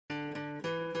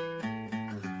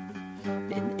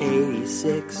In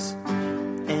 86,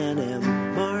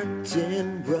 N.M.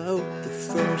 Martin wrote the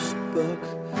first book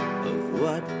of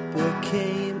what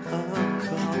became a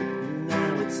cult.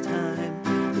 Now it's time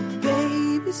for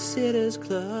Babysitter's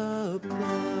Club.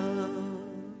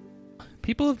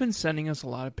 People have been sending us a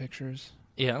lot of pictures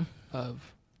Yeah.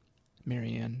 of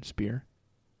Marianne Spear.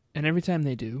 And every time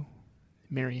they do,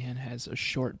 Marianne has a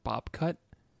short bob cut.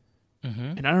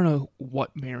 Mm-hmm. And I don't know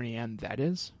what Marianne that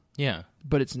is, Yeah.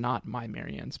 but it's not my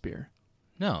Marianne Spear.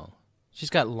 No. She's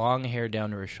got long hair down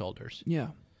to her shoulders. Yeah.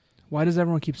 Why does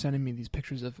everyone keep sending me these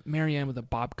pictures of Marianne with a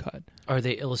bob cut? Are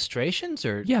they illustrations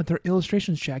or? Yeah, they're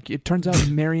illustrations, Jack. It turns out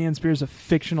Marianne Spear is a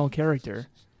fictional character.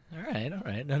 All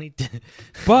right. No need to.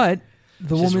 But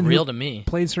the She's woman real who to me.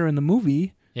 plays her in the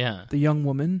movie, Yeah. the young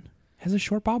woman, has a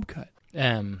short bob cut.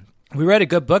 We read a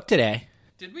good book today.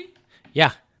 Did we?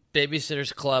 Yeah.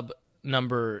 Babysitter's Club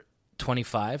number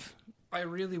 25. I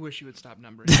really wish you would stop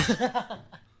numbering. I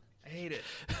hate it.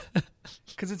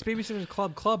 Because it's Babysitter's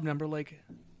Club number,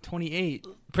 28.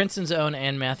 Princeton's own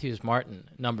Ann Matthews Martin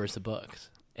numbers the books.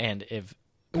 And if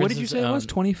What did you Princeton's say it was? own-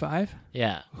 25?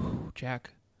 Yeah.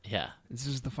 Jack, Yeah. this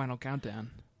is the final countdown.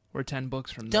 We're 10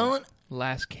 books from Don't. the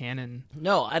last canon.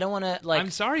 No, I don't want to,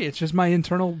 I'm sorry. It's just my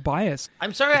internal bias.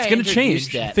 I'm sorry It's I going to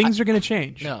introduced change. that. Things are going to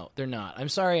change. No, they're not. I'm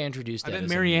sorry I introduced I that. bet as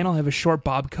Marianne will have a short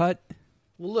bob cut.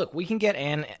 Well, look, we can get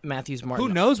Ann Matthews Martin.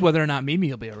 Who knows whether or not Mimi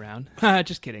will be around?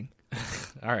 Just kidding.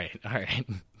 All right.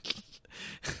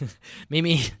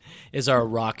 Mimi is our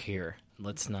rock here.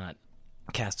 Let's not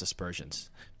cast aspersions.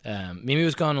 Mimi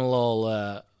was going a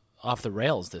little off the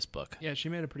rails this book. Yeah, she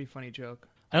made a pretty funny joke.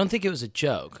 I don't think it was a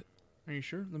joke. Are you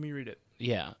sure? Let me read it.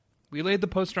 Yeah. We laid the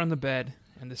poster on the bed,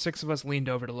 and the six of us leaned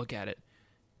over to look at it.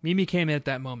 Mimi came in at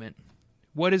that moment.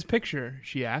 "What is picture?"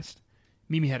 she asked.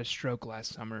 Mimi had a stroke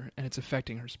last summer, and it's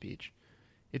affecting her speech.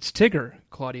 "It's Tigger,"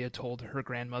 Claudia told her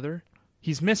grandmother.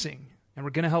 "He's missing, and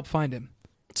we're going to help find him."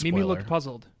 Mimi Spoiler. looked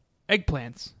puzzled.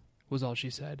 "Eggplants," was all she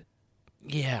said.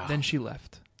 Yeah. Then she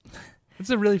left. It's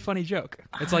a really funny joke.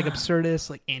 It's like absurdist,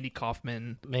 like Andy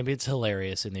Kaufman. Maybe it's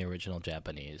hilarious in the original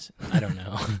Japanese. I don't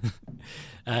know.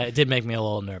 It did make me a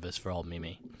little nervous for old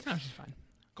Mimi. No, she's fine.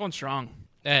 Going strong.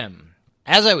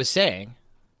 As I was saying,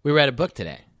 we read a book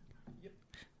today.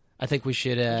 I think we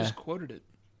should... I just quoted it.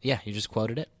 Yeah, you just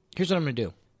quoted it. Here's what I'm going to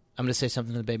do. I'm going to say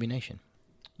something to the Baby Nation.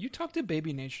 You talk to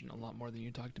Baby Nation a lot more than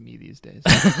you talk to me these days.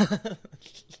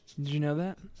 Did you know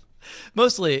that?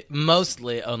 Mostly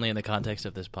only in the context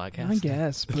of this podcast. I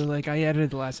guess, but I edited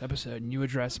the last episode, and you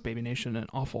addressed Baby Nation an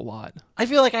awful lot. I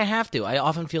feel like I have to. I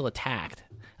often feel attacked.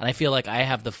 And I feel like I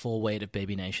have the full weight of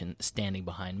Baby Nation standing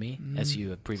behind me, as you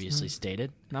have previously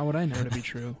stated. Not what I know to be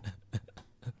true.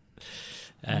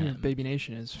 Baby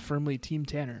Nation is firmly Team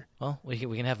Tanner. Well, we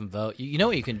can have them vote. You know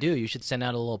what you can do? You should send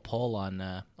out a little poll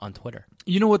on Twitter.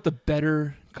 You know what the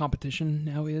better competition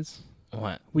now is?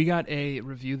 What? We got a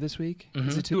review this week. Mm-hmm.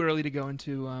 Is it too early to go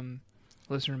into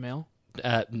listener mail?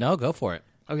 No, go for it.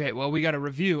 Okay, well, we got a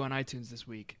review on iTunes this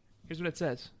week. Here's what it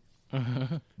says.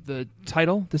 The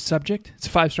title, the subject, it's a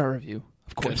 5-star review,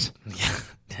 of course.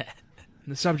 And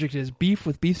the subject is Beef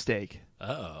with Beefsteak.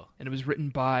 Uh-oh. And it was written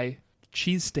by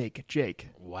Cheesesteak Jake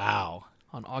Wow.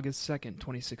 on August 2nd,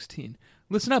 2016.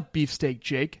 Listen up, Beefsteak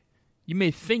Jake. You may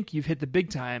think you've hit the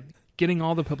big time, getting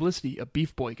all the publicity a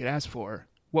beef boy could ask for.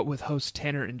 What with hosts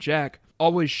Tanner and Jack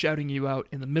always shouting you out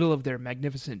in the middle of their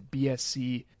magnificent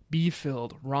BSC,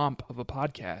 bee-filled romp of a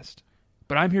podcast.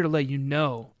 But I'm here to let you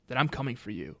know that I'm coming for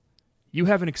you. You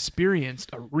haven't experienced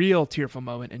a real tearful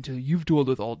moment until you've dueled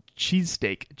with old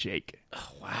Cheesesteak Jake. Oh,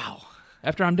 wow.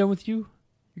 After I'm done with you,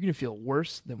 you're going to feel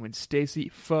worse than when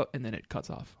Stacy and then it cuts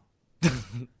off.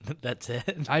 That's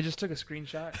it. I just took a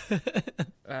screenshot.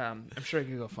 I'm sure I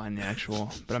could go find the actual,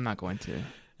 but I'm not going to.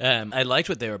 I liked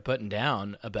what they were putting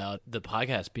down about the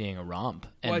podcast being a romp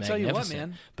and Well, I tell you what,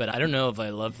 magnificent. man. But I don't know if I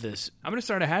love this I'm going to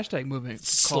start a hashtag movement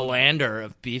called... slander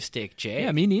of Beefsteak Jake.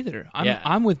 Yeah, me neither. Yeah.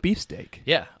 I'm with Beefsteak.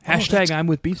 Yeah. Hashtag I'm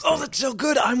with Beefsteak. Oh, that's so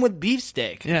good. I'm with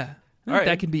Beefsteak. Yeah. All right.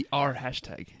 That can be our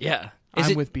hashtag. Yeah.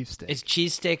 I'm with Beefsteak. Is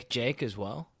Cheesesteak Jake as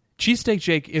well? Cheesesteak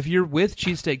Jake, if you're with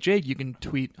Cheesesteak Jake, you can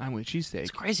tweet I'm with Cheesesteak.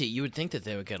 It's crazy. You would think that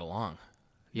they would get along.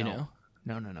 You know?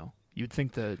 No. You'd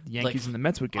think the Yankees and the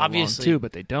Mets would get obviously, along too,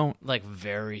 but they don't. Like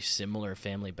very similar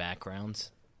family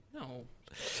backgrounds. No.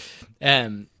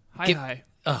 Hi.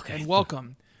 Okay. And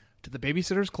welcome to the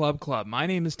Babysitter's Club. My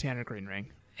name is Tanner Greenring.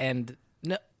 And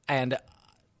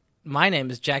my name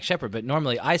is Jack Shepard, but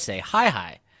normally I say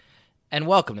hi. And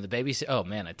welcome to the Babysitter. Oh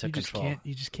man, I took control.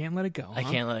 You just can't let it go. I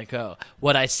can't let it go.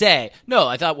 What I say, no,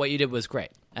 I thought what you did was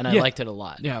great. and I Yeah. liked it a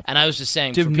lot. Yeah. And I was just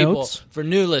saying Do for you have people, notes? for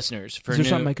new listeners, for Is there new,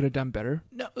 something I could have done better?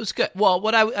 no, it was good. Well,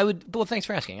 what I would, well, thanks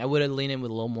for asking. I would have leaned in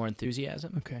with a little more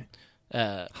enthusiasm. Okay.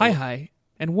 Hi.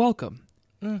 And welcome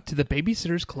to the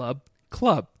Babysitters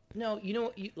Club. No, you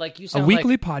know, you A sound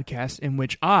weekly like, podcast in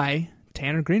which I,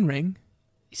 Tanner Greenring,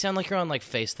 you sound like you're on like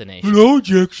Face the Nation. hello,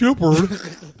 Jack Shepard,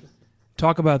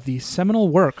 talk about the seminal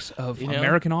works of You know?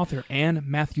 American author Anne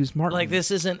Matthews Martin. Like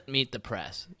this isn't Meet the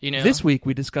Press. You know, This week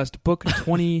we discussed book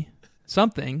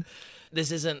 20-something.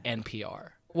 this isn't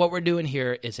NPR. What we're doing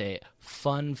here is a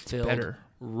fun-filled better.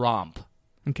 romp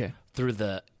Okay. through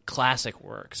the classic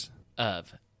works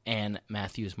of Anne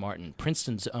Matthews Martin,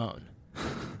 Princeton's own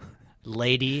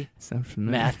Lady Sounds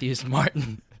familiar. Matthews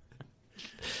Martin.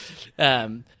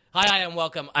 Hi, and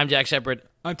welcome. I'm Jack Shepard,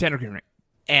 I'm Tanner Greenring.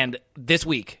 and this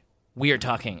week we are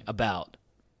talking about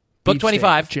Book Beefsteak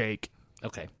 25. Jake.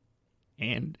 Okay.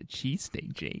 And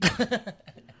Cheesesteak Jake.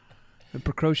 The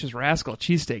precocious rascal,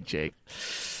 Cheesesteak Jake.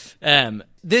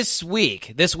 This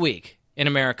week in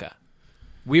America,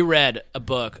 we read a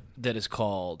book that is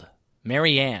called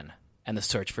Mary Ann and the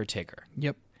Search for Tigger.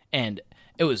 Yep. And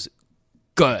it was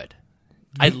good.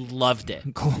 I loved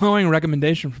it. Glowing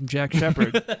recommendation from Jack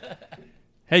Shepard.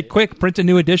 Hey, quick, print a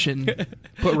new edition.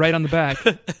 Put right on the back.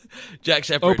 Jack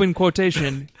Shepard, Open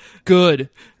quotation. Good.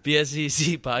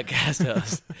 BSCC podcast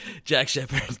host. Jack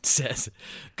Shepard says,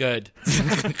 good.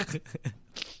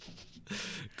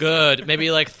 Good.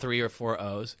 Maybe like 3 or 4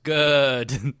 O's.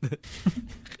 Good.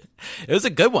 It was a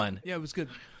good one. Yeah, it was good.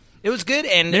 It was good.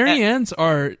 And Mary Ann's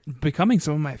are becoming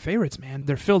some of my favorites, man.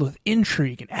 They're filled with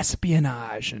intrigue and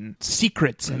espionage and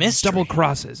secrets and Mystery. double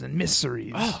crosses and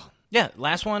mysteries. yeah,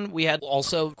 last one we had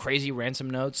also crazy ransom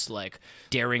notes like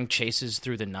daring chases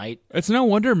through the night. It's no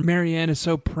wonder Mary Ann is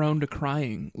so prone to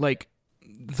crying. Like,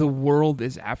 the world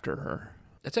is after her.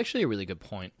 That's actually a really good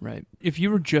point. Right. If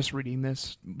you were just reading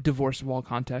this, divorced of all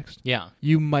context, Yeah,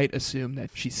 you might assume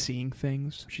that she's seeing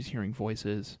things, she's hearing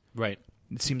voices. right.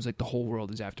 It seems like the whole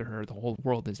world is after her. The whole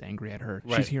world is angry at her.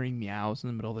 Right. She's hearing meows in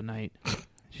the middle of the night.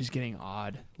 She's getting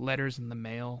odd letters in the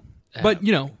mail. But,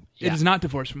 you know, yeah. it is not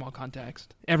divorced from all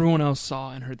context. Everyone else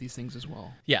saw and heard these things as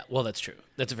well. Yeah, well, that's true.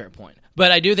 That's a fair point.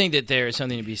 But I do think that there is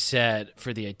something to be said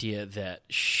for the idea that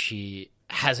she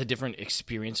has a different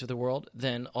experience of the world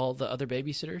than all the other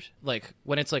babysitters. Like,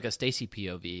 when it's like a Stacy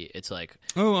POV, it's like,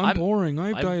 Oh, I'm boring. I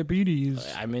have I'm- diabetes.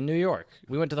 I'm in New York.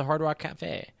 We went to the Hard Rock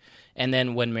Cafe. And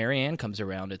then when Mary Ann comes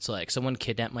around, it's like, someone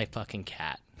kidnapped my fucking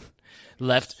cat.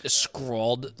 Left a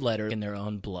scrawled letter in their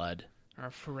own blood. Our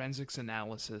forensics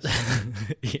analysis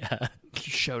Yeah.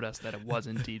 showed us that it was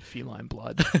indeed feline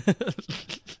blood.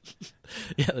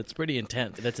 Yeah, that's pretty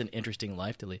intense. That's an interesting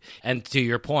life to lead. And to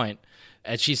your point,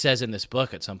 as she says in this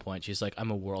book at some point, she's like, I'm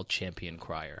a world champion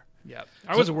crier. Yeah.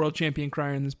 I was a world champion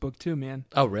crier in this book too, man.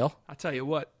 Oh, real? I'll tell you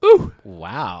what. Ooh!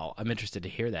 Wow. I'm interested to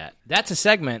hear that. That's a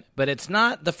segment, but it's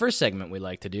not the first segment we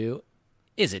like to do.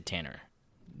 Is it, Tanner?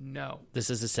 No. This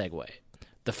is a segue.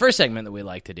 The first segment that we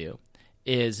like to do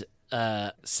is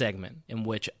a segment in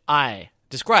which I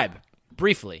describe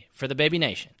briefly for the Baby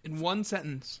Nation. In one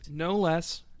sentence, no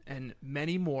less, and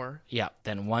many more Yeah,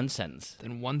 then one sentence.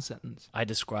 than one sentence. I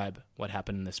describe what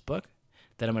happened in this book.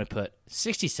 Then I'm going to put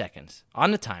 60 seconds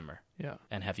on the timer Yeah.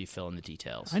 and have you fill in the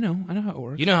details. I know how it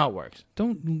works. You know how it works.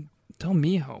 Don't tell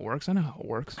me how it works. I know how it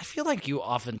works. I feel like you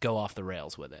often go off the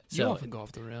rails with it. You So, often go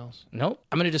off the rails. nope.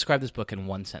 I'm going to describe this book in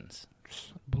one sentence.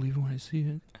 Believe it when I see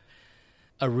it.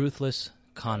 A ruthless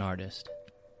con artist,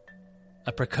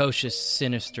 a precocious,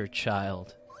 sinister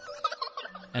child,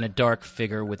 and a dark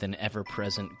figure with an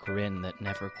ever-present grin that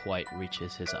never quite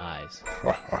reaches his eyes.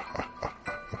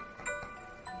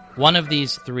 One of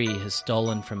these three has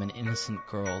stolen from an innocent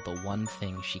girl the one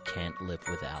thing she can't live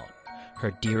without,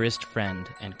 her dearest friend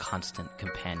and constant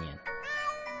companion.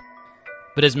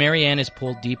 But as Mary Ann is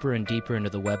pulled deeper and deeper into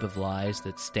the web of lies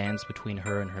that stands between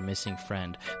her and her missing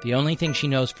friend, the only thing she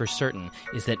knows for certain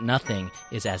is that nothing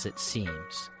is as it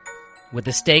seems. With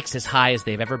the stakes as high as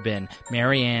they've ever been,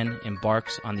 Mary Ann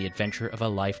embarks on the adventure of a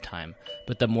lifetime.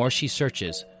 But the more she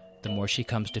searches, the more she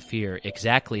comes to fear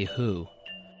exactly who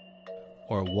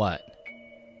or what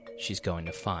she's going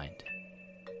to find.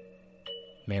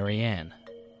 Mary Ann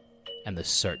and the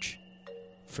Search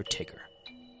for Tigger.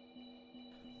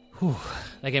 Whew,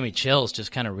 that gave me chills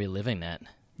just kind of reliving that.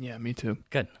 Yeah, me too.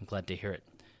 Good, I'm glad to hear it.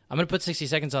 I'm going to put 60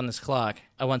 seconds on this clock.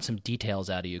 I want some details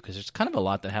out of you because there's kind of a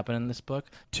lot that happened in this book.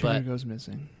 Tigger But goes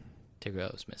missing. Tigger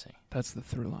goes missing. That's the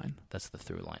through line. That's the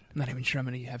through line. I'm not even sure I'm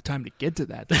going to have time to get to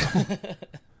that, though.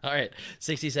 All right,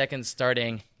 60 seconds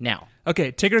starting now.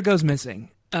 Okay, Tigger goes missing.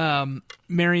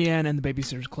 Mary Ann and the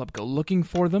Babysitters Club go looking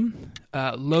for them.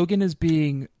 Logan is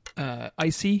being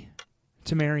icy,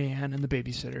 to Marianne and the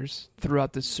babysitters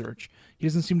throughout this search. He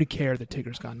doesn't seem to care that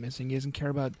Tigger's gone missing. He doesn't care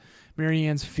about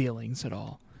Marianne's feelings at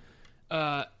all.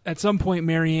 At some point,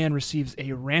 Marianne receives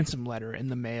a ransom letter in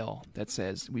the mail that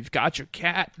says, "We've got your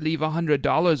cat. Leave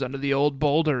 $100 under the old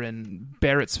boulder in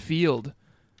Barrett's field,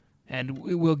 and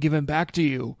we'll give him back to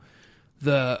you."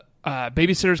 The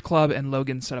Babysitters Club and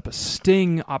Logan set up a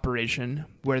sting operation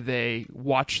where they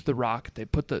watch the rock. They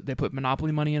put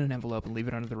Monopoly money in an envelope and leave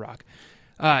it under the rock.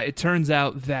 It turns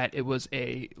out that it was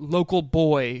a local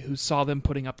boy who saw them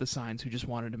putting up the signs who just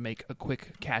wanted to make a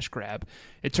quick cash grab.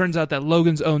 It turns out that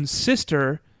Logan's own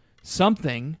sister,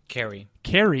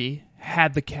 Carrie,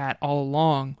 had the cat all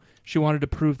along. She wanted to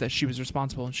prove that she was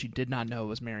responsible, and she did not know it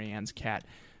was Marianne's cat.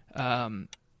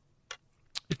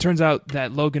 It turns out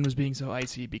that Logan was being so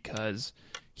icy because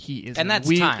he is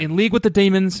in league with the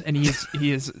demons, and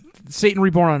he is Satan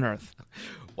reborn on Earth.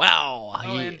 Wow.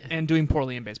 And doing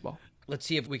poorly in baseball. Let's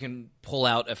see if we can pull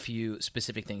out a few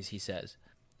specific things he says.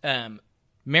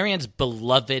 Marianne's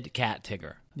beloved cat,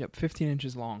 Tigger. Yep, 15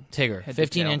 inches long. Tigger,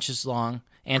 15 inches long,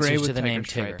 answers to the name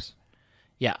Tigger.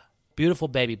 Yeah, beautiful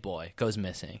baby boy goes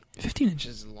missing. 15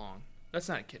 inches is long. That's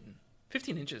not a kitten.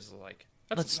 15 inches is like...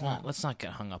 Let's not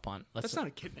get hung up on... That's not a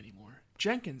kitten anymore.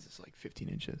 Jenkins is like 15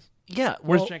 inches. Yeah,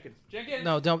 where's Jenkins? Jenkins!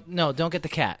 No, don't get the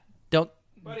cat. Don't...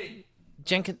 Buddy.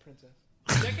 Jenkins... Princess.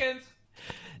 Jenkins!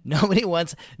 Nobody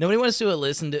wants to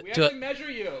listen to... We have to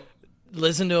measure you.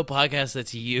 Listen to a podcast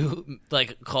that's you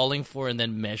like calling for and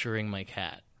then measuring my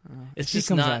cat. It's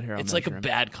just not. It's like a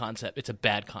bad concept. It's a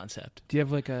bad concept. Do you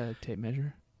have like a tape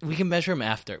measure? We can measure him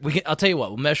after. I'll tell you what.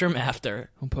 We'll measure him after.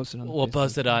 We'll post it on. We'll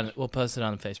post it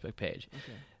on the Facebook page.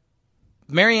 Okay.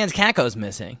 Marianne's cat goes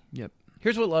missing. Yep.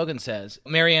 Here's what Logan says.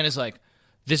 Marianne is like,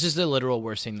 "This is the literal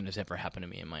worst thing that has ever happened to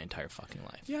me in my entire fucking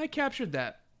life." Yeah, I captured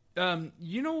that.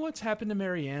 You know what's happened to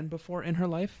Marianne before in her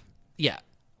life? Yeah.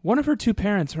 One of her two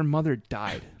parents, her mother,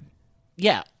 died.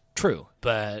 Yeah, true.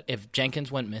 But if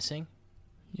Jenkins went missing,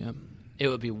 yeah, it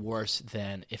would be worse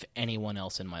than if anyone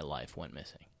else in my life went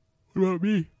missing. What about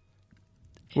me?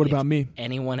 What about me?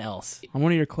 Anyone else? I'm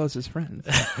one of your closest friends.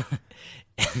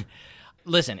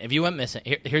 Listen, if you went missing,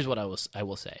 here's what I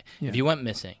will say. Yeah. If you went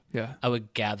missing, yeah, I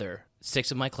would gather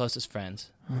 6 of my closest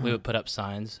friends. We would put up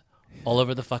signs all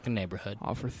over the fucking neighborhood.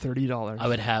 Offer $30. I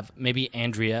would have maybe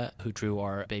Andrea, who drew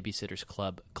our Babysitters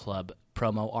Club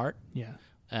promo art. Yeah.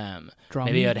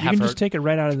 Maybe I'd have her... You can just take it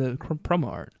right out of the promo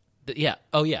art. Yeah.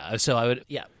 Oh, yeah. So I would...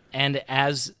 Yeah. And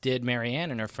as did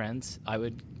Marianne and her friends, I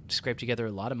would scrape together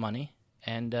a lot of money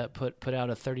and put out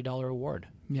a $30 award.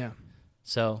 Yeah.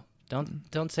 So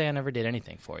don't say I never did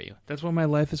anything for you. That's what my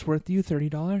life is worth to you,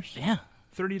 $30? Yeah.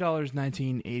 $30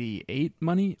 1988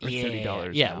 money or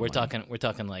 $30 yeah, we're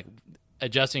talking like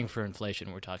adjusting for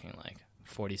inflation, we're talking like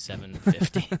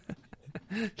 $47.50.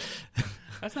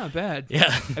 That's not bad.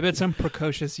 Yeah. I bet some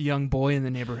precocious young boy in the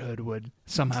neighborhood would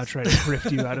somehow try to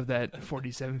thrift you out of that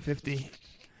 $47.50.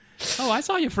 Oh, I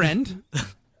saw your friend.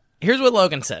 Here's what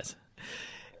Logan says.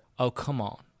 "Oh, come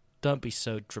on. Don't be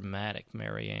so dramatic,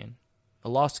 Marianne. A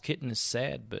lost kitten is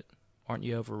sad, but aren't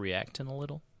you overreacting a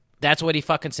little?" That's what he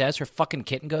fucking says. Her fucking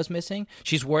kitten goes missing.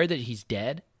 She's worried that he's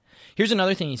dead. Here's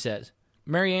another thing he says.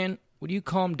 "Marianne, would you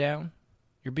calm down?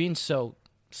 You're being so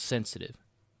sensitive.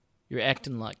 You're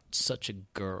acting like such a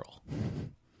girl."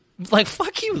 Like,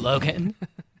 fuck you, Logan.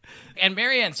 And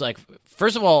Marianne's like,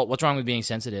 first of all, what's wrong with being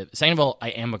sensitive? Second of all, I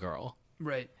am a girl.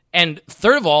 Right. And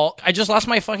third of all, I just lost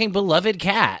my fucking beloved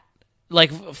cat.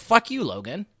 Like, fuck you,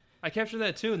 Logan. I captured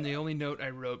that too, and the only note I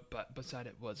wrote beside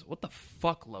it was, "What the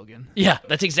fuck, Logan?" Yeah,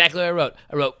 that's exactly what I wrote.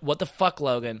 I wrote, "What the fuck,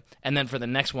 Logan?" And then for the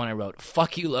next one, I wrote,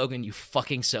 "Fuck you, Logan, you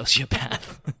fucking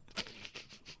sociopath."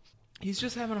 He's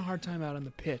just having a hard time out on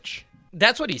the pitch.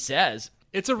 That's what he says.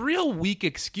 It's a real weak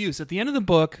excuse. At the end of the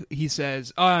book, he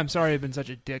says, "Oh, I'm sorry I've been such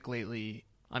a dick lately.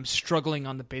 I'm struggling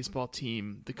on the baseball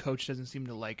team. The coach doesn't seem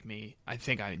to like me. I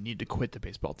think I need to quit the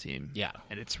baseball team." Yeah.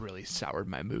 And it's really soured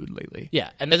my mood lately.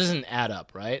 Yeah, and that doesn't add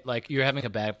up, right? Like, you're having a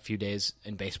bad few days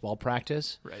in baseball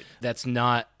practice. Right. That's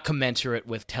not commensurate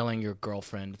with telling your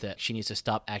girlfriend that she needs to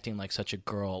stop acting like such a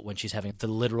girl when she's having the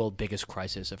literal biggest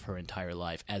crisis of her entire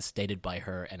life, as stated by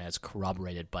her and as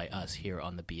corroborated by us here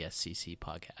on the BSCC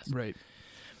podcast. Right.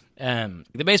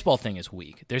 The baseball thing is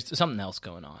weak. There's something else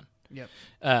going on. Yep.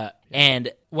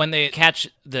 And when they catch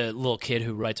the little kid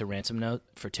who writes a ransom note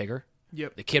for Tigger,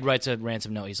 yep, the kid writes a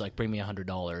ransom note. He's like, "Bring me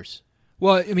 $100.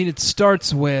 Well, I mean, it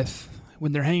starts with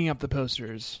when they're hanging up the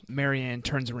posters, Marianne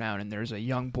turns around and there's a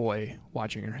young boy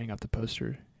watching her hang up the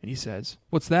poster. And he says,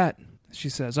 "What's that?" She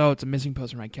says, "Oh, it's a missing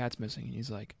poster. My cat's missing." And he's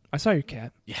like, "I saw your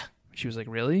cat." Yeah. She was like,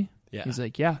 "Really?" Yeah. He's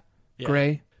like, yeah.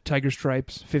 Gray, tiger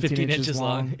stripes, 15 inches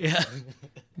long. Yeah.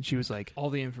 And she was like,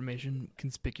 all the information,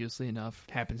 conspicuously enough,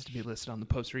 happens to be listed on the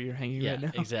poster you're hanging Yeah, right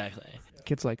now. exactly.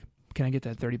 Kid's like, can I get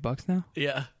that $30 now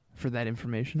Yeah. for that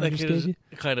information I Like, just it gave was you?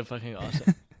 kind of fucking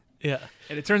awesome. Yeah.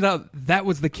 And it turns out that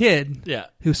was the kid Yeah.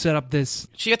 who set up this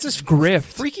She gets this grift.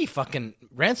 freaky fucking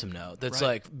ransom note that's Right.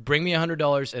 like, bring me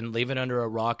 $100 and leave it under a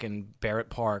rock in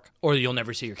Barrett Park, or you'll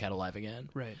never see your cat alive again.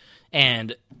 Right.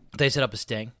 And they set up a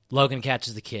sting. Logan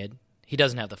catches the kid. He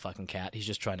doesn't have the fucking cat. He's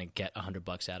just trying to get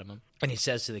 $100 out of him. And he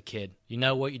says to the kid, you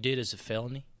know what you did is a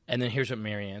felony? And then here's what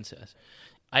Marianne says.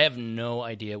 I have no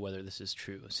idea whether this is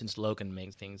true, since Logan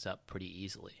makes things up pretty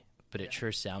easily. But it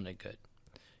sure sounded good.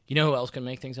 You know who else can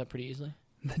make things up pretty easily?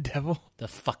 The devil. The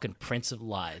fucking Prince of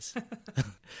Lies.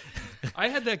 I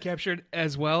had that captured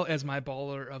as well as my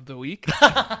baller of the week.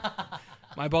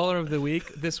 My baller of the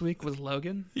week this week was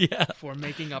Logan. Yeah. For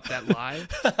making up that lie.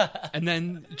 And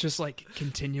then just like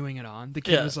continuing it on. The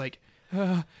kid Yeah. was like,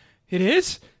 it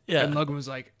is? Yeah. And Logan was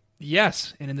like,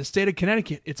 yes. And in the state of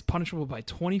Connecticut, it's punishable by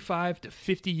 25 to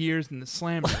 50 years in the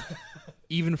slammer,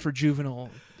 even for juvenile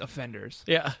offenders.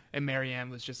 Yeah. And Marianne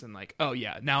was just in like, oh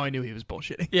yeah, now I knew he was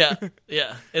bullshitting. Yeah.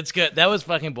 Yeah. It's good. That was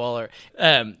fucking baller.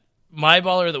 My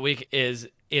baller of the week is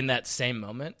in that same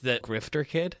moment, the grifter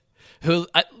kid.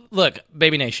 Look,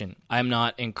 Baby Nation, I'm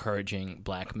not encouraging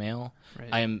blackmail. Right.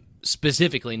 I am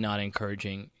specifically not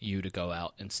encouraging you to go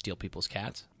out and steal people's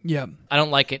cats. Yeah. I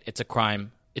don't like it. It's a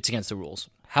crime. It's against the rules.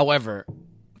 However,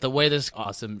 the way this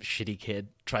awesome, shitty kid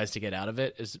tries to get out of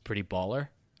it is pretty baller.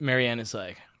 Marianne is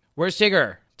like, where's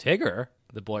Tigger? Tigger?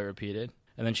 The boy repeated.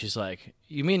 And then she's like,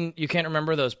 you mean you can't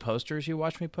remember those posters you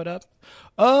watched me put up?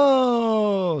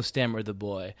 Oh, stammered the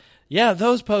boy. Yeah,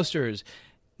 those posters.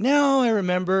 Now I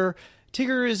remember.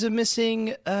 Tigger is a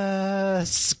missing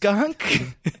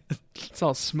skunk. It's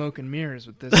all smoke and mirrors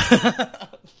with this.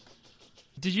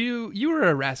 Did you were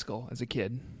a rascal as a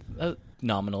kid?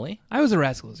 Nominally. I was a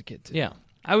rascal as a kid too. Yeah.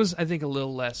 I was, I think, a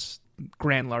little less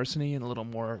grand larceny and a little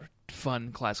more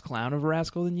fun class clown of a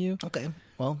rascal than you. Okay.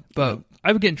 Well, But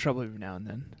I would get in trouble every now and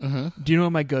then. Mm-hmm. Do you know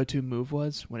what my go-to move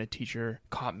was when a teacher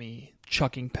caught me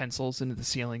chucking pencils into the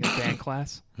ceiling of band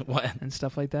class What? and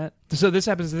stuff like that? So this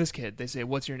happens to this kid. They say,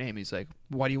 what's your name? He's like,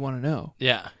 why do you want to know?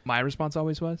 Yeah. My response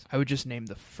always was, I would just name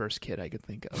the first kid I could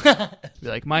think of. Be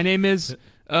like, my name is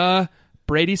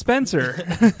Brady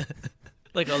Spencer.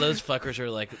 Like all those fuckers are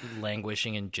like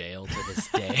languishing in jail to this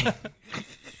day.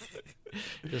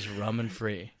 Just roaming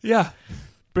free. Yeah.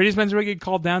 Brady Spencer would get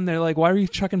called down. They're like, why are you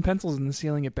chucking pencils in the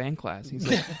ceiling at band class? He's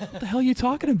like, what the hell are you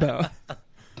talking about? Like,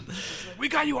 we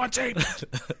got you on tape.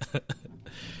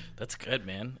 That's good,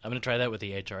 man. I'm going to try that with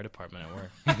the HR department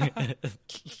at work.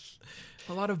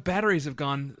 A lot of batteries have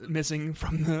gone missing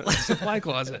from the supply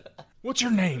closet. What's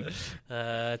your name?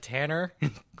 Tanner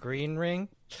Green Ring.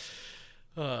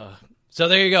 So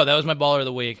there you go. That was my baller of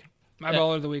the week. My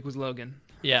baller of the week was Logan.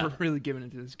 Yeah. We're really giving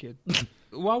it to this kid.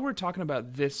 While we're talking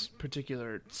about this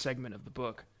particular segment of the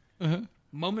book,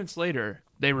 moments later,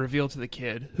 they reveal to the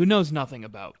kid, who knows nothing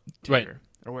about Tigger Right.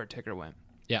 or where Tigger went,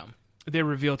 Yeah. they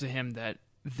reveal to him that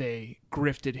they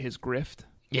grifted his grift.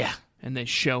 Yeah. And they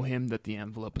show him that the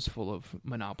envelope is full of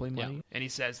Monopoly money. Yeah. And he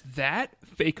says, that?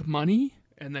 Fake money?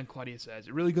 And then Claudia says,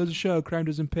 it really goes to show crime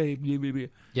doesn't pay.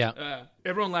 Yeah.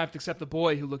 Everyone laughed except the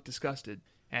boy who looked disgusted.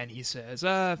 And he says,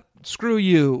 screw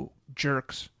you,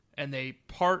 jerks. And they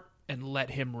part and let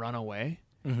him run away.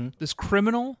 Mm-hmm. This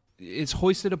criminal is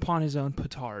hoisted upon his own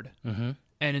petard. Mm-hmm.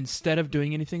 And instead of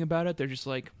doing anything about it, they're just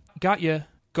like, got ya.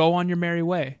 Go on your merry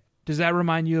way. Does that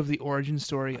remind you of the origin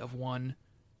story of one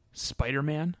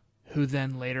Spider-Man, who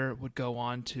then later would go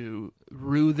on to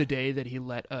rue the day that he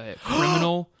let a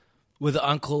criminal With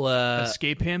Uncle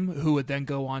escape him, who would then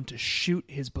go on to shoot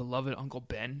his beloved Uncle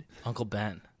Ben? Uncle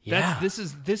Ben. Yeah.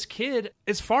 This kid,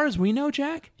 as far as we know,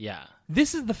 Jack, Yeah.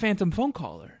 this is the Phantom Phone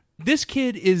Caller. This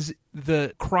kid is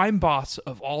the crime boss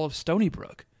of all of Stony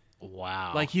Brook.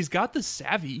 Wow. Like, he's got the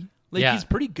savvy. Like, Yeah. he's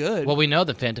pretty good. Well, we know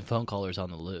the Phantom Phone Caller's on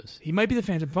the loose. He might be the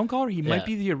Phantom Phone Caller. He Yeah. might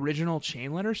be the original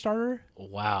chain letter starter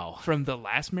Wow. from the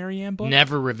last Marianne book.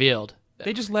 Never revealed.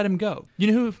 They just let him go. You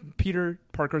know who Peter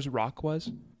Parker's rock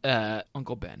was?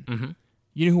 Uncle Ben. Mhm.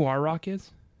 You know who our rock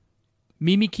is?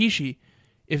 Mimi Kishi.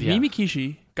 If Yeah. Mimi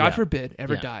Kishi, God Yeah. forbid,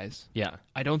 ever Yeah. dies, Yeah.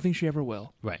 I don't think she ever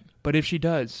will. Right. But if she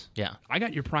does, Yeah. I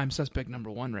got your prime suspect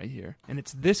number one right here. And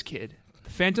it's this kid. The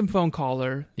Phantom Phone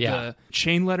Caller, Yeah. the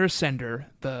chain letter sender,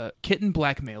 the kitten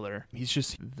blackmailer. He's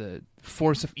just the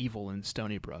force of evil in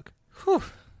Stony Brook. Whew.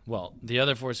 Well, the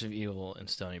other force of evil in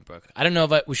Stony Brook. I don't know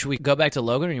if should we go back to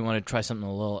Logan, or you want to try something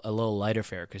a little lighter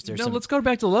fare? Because there's Let's go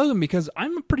back to Logan, because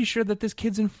I'm pretty sure that this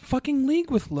kid's in fucking league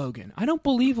with Logan. I don't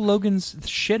believe Logan's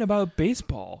shit about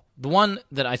baseball. the one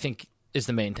that I think is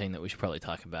the main thing that we should probably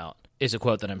talk about is a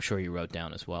quote that I'm sure you wrote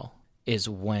down as well, is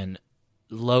when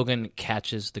Logan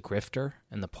catches the grifter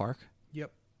in the park.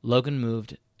 Yep. Logan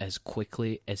moved as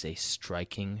quickly as a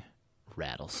striking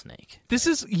rattlesnake. This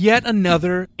is yet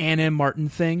another Ann M. Martin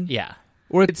thing. Yeah.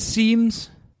 Where it seems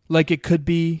like it could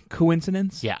be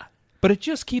coincidence. Yeah. But it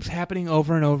just keeps happening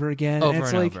over and over again. Over and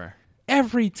it's and like over.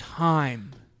 every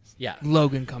time Yeah.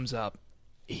 Logan comes up,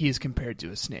 he is compared to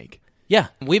a snake. Yeah.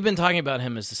 We've been talking about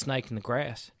him as the snake in the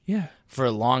grass Yeah. for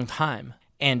a long time.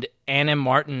 And Ann M.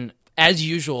 Martin, as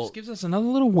usual... Just gives us another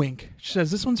little wink. She says,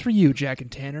 this one's for you, Jack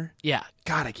and Tanner. Yeah.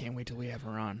 God, I can't wait till we have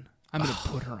her on. I'm going to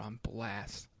put her on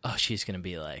blast. Oh, she's going to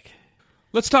be like...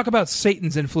 Let's talk about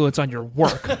Satan's influence on your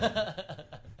work.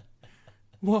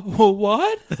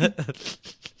 What?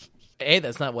 Hey,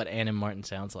 that's not what Ann M. Martin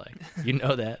sounds like. You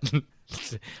know that.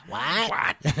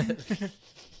 What?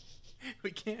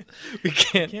 We can't. We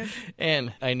can't.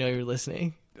 And I know you're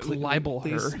listening. Libel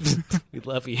her. We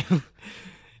love you.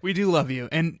 We do love you.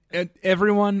 And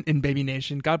everyone in Baby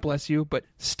Nation, God bless you, but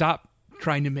stop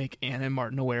trying to make Ann M.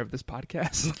 Martin aware of this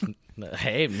podcast.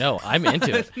 Hey, no, I'm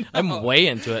into it. I'm way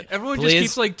into it. Everyone Please. just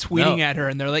keeps like tweeting No. at her,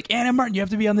 and they're like, Ann M. Martin, you have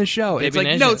to be on this show. And it's Baby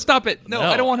like, Nation. no, stop it. No, No.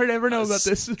 I don't want her to ever know about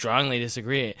this. Strongly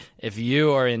disagree. If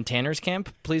you are in Tanner's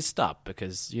camp, please stop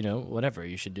because, whatever.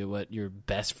 You should do what your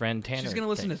best friend Tanner She's going to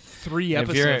listen to thinks. 3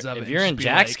 If you're, episodes of it. if you're and in just be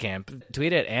Jack's like, camp,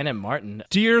 tweet at Ann M. Martin.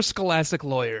 Dear Scholastic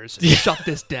lawyers, shut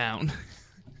this down.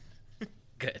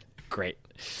 Good. Great.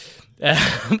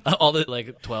 All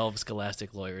the 12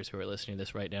 Scholastic lawyers who are listening to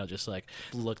this right now just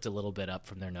looked a little bit up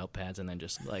from their notepads and then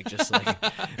just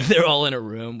they're all in a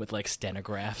room with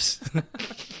stenographs.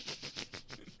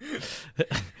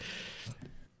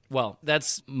 Well,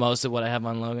 that's most of what I have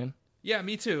on Logan. Yeah,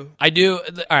 me too. I do.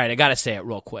 All right, I got to say it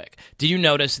real quick. Did you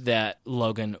notice that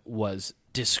Logan was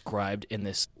described in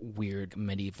this weird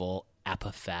medieval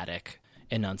apophatic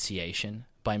enunciation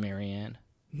by Marianne?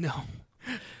 No.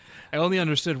 I only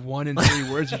understood 1 in 3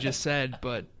 words you just said,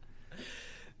 but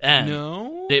And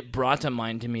no. it brought to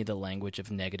mind to me the language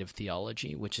of negative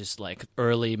theology, which is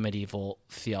early medieval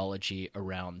theology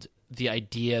around the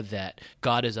idea that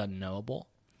God is unknowable.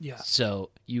 Yeah.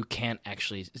 So you can't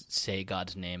actually say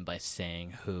God's name by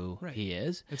saying who he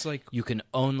is. It's like You can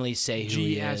only say who he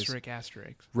G is. asterisk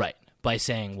asterisk. Right. By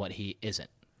saying what he isn't.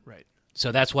 Right.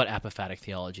 So that's what apophatic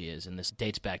theology is, and this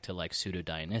dates back to Pseudo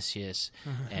Dionysius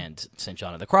Mm-hmm. and St.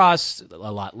 John of the Cross a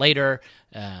lot later,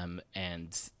 and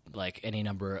any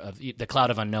number of the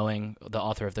Cloud of Unknowing. The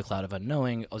author of the Cloud of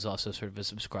Unknowing was also sort of a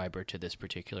subscriber to this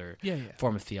particular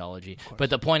form of theology. But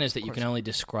the point is that you can only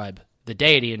describe the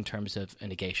deity in terms of a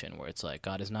negation, where it's like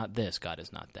God is not this, God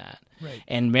is not that. Right.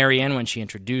 And Marianne, when she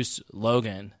introduced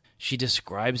Logan, she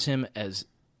describes him as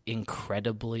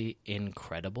incredibly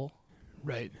incredible.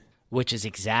 Right. Which is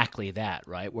exactly that,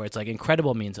 right? Where it's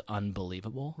incredible means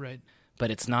unbelievable. Right.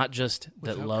 But it's not just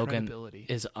that Without Logan credibility.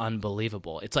 is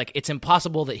unbelievable. It's it's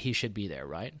impossible that he should be there,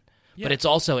 right? Yeah. But it's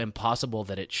also impossible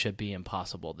that it should be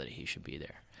impossible that he should be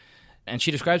there. And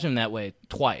she describes him that way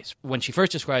twice. When she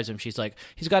first describes him, she's like,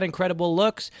 he's got incredible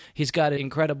looks, he's got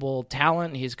incredible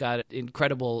talent, he's got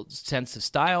incredible sense of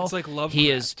style. It's like Lovecraft. He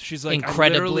is She's like,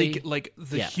 incredibly... I literally,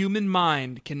 the human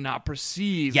mind cannot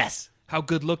perceive how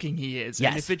good looking he is. Yes.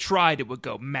 And if it tried, it would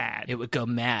go mad. It would go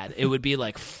mad. It would be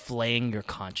like flaying your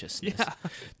consciousness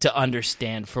to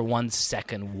understand for 1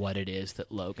 second what it is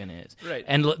that Logan is. Right.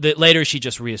 And later she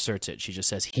just reasserts it. She just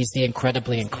says, He's the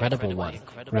incredibly incredible one.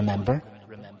 Remember?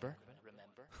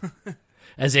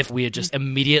 as if we had just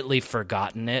immediately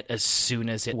forgotten it as soon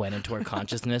as it went into our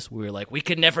consciousness. We were like, we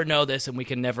can never know this and we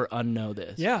can never unknow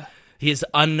this. Yeah. He is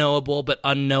unknowable, but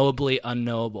unknowably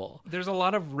unknowable. There's a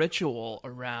lot of ritual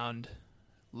around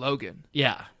Logan.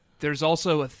 Yeah. There's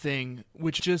also a thing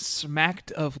which just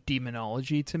smacked of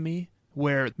demonology to me,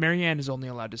 where Marianne is only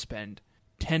allowed to spend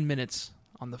 10 minutes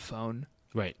on the phone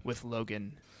Right. with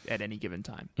Logan at any given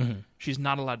time. Mm-hmm. She's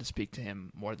not allowed to speak to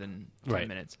him more than 10 Right.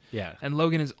 minutes. Yeah. And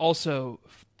Logan is also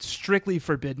strictly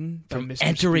forbidden by From Mr.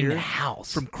 entering Spear the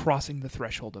house. from crossing the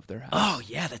threshold of their house. Oh,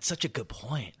 yeah, that's such a good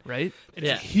point. Right? It's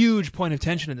Yeah. a huge point of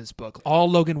tension in this book. All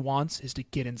Logan wants is to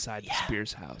get inside the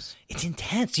Spears house. It's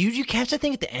intense. You catch that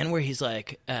thing at the end where he's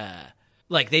like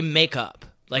they make up.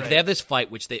 Like, Right. they have this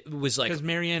fight, which was like... Because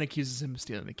Marianne accuses him of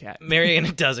stealing the cat.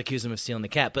 Marianne does accuse him of stealing the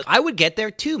cat, but I would get there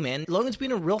too, man. Logan's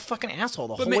being a real fucking asshole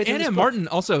the whole way through this Anna book. Martin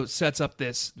also sets up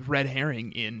this red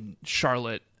herring in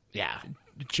Charlotte Yeah.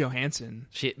 Johansson.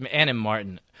 Anna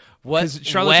Martin. What? Because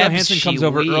Charlotte Johansson comes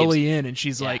over early in, and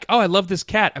she's like, "Oh, I love this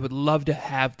cat. I would love to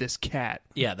have this cat."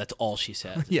 Yeah, that's all she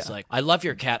says. Yeah. It's like, I love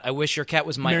your cat. I wish your cat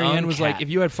was my Marianne own was cat. like, "If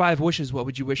you had 5 wishes, what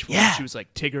would you wish for?" Yeah. And she was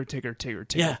like, "Tigger, Tigger, Tigger,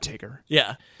 Tigger, Yeah. Tigger."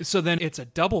 Yeah. So then it's a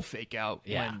double fake out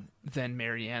Yeah. when then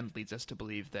Marianne leads us to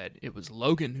believe that it was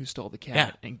Logan who stole the cat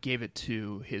Yeah. and gave it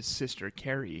to his sister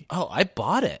Carrie. Oh, I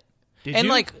bought it. Did And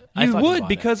you? like, I You fucking would, bought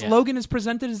because it. Yeah. Logan is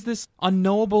presented as this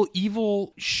unknowable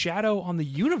evil shadow on the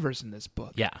universe in this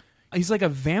book. Yeah. He's like a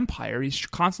vampire. He's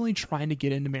constantly trying to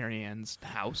get into Marianne's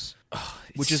house,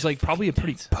 which is so like probably a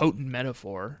pretty intense. potent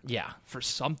metaphor Yeah. for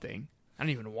something. I don't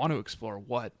even want to explore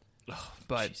what.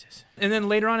 But Jesus. and then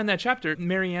later on in that chapter,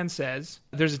 Marianne says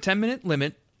there's a 10-minute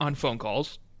limit on phone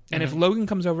calls, and if Logan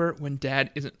comes over when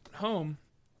Dad isn't home,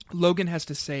 Logan has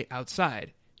to stay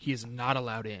outside. He is not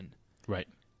allowed in. Right.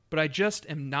 But I just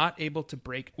am not able to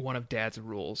break one of Dad's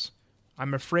rules.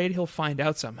 I'm afraid he'll find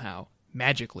out somehow,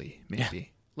 magically,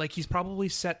 maybe. Like he's probably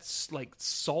set like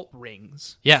salt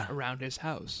rings Yeah. around his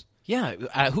house. Yeah,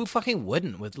 who fucking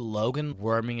wouldn't, with Logan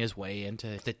worming his way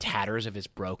into the tatters of his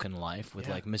broken life with,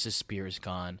 like, Mrs. Spears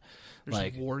gone. There's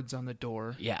Like, wards on the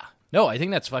door. yeah. No, I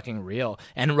think that's fucking real.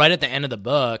 And right at the end of the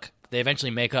book, they eventually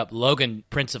make up. Logan,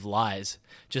 Prince of Lies,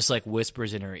 just, like,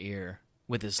 whispers in her ear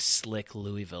with his slick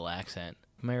Louisville accent.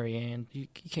 Marianne, you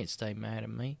can't stay mad at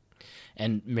me.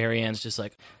 And Marianne's just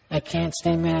like, I can't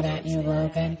stay mad at you,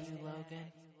 Logan.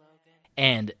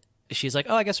 and she's like,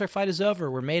 oh, I guess our fight is over.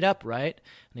 We're made up, right?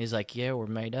 And he's like, yeah, we're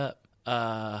made up.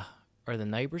 Are the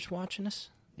neighbors watching us?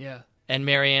 Yeah. And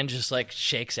Marianne just, like,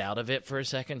 shakes out of it for a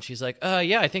second. She's like,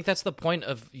 yeah, I think that's the point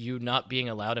of you not being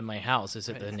allowed in my house, is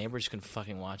that the neighbors can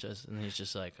fucking watch us. And he's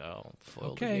just like, oh,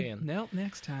 foiled Okay. again. No,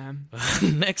 next time.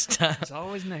 Next time. It's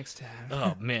always next time.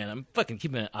 Oh, man, I'm fucking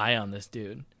keeping an eye on this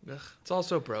dude. Ugh, it's all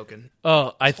so broken.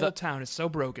 Oh, I This whole thought town is so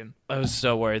broken. I was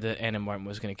so worried that Anna Martin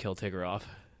was going to kill Tigger off.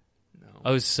 No.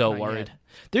 I was so Not worried. yet.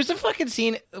 There's a fucking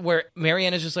scene where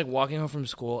Marianne is just, like, walking home from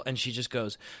school, and she just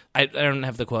goes, I don't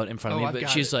have the quote in front of Oh, me, I've but got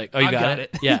she's it. like, oh, you I've got got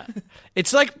it? it. Yeah.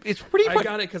 It's like, it's pretty I fucking,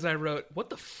 got it because I wrote, what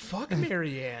the fuck,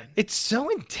 Marianne? it's so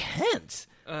intense.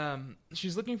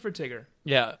 She's looking for Tigger.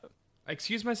 Yeah. I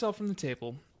excused myself from the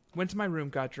table, went to my room,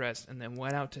 got dressed, and then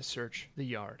went out to search the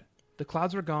yard. The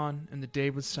clouds were gone, and the day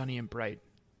was sunny and bright,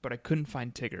 but I couldn't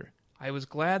find Tigger. I was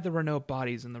glad there were no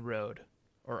bodies in the road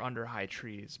or under high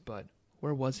trees, but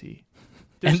where was he?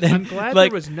 And then, I'm glad like-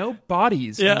 there was no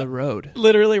bodies Yeah. in the road.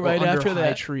 Literally or right under after high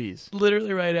that. trees.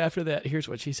 Literally right after that. Here's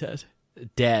what she says.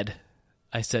 Dead,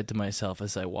 I said to myself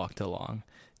as I walked along.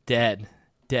 Dead,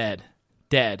 dead,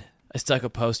 dead. I stuck a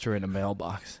poster in a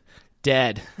mailbox.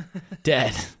 Dead,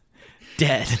 dead,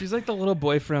 dead. She's like the little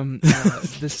boy from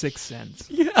The Sixth Sense.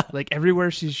 Yeah. Like everywhere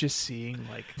she's just seeing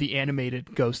like the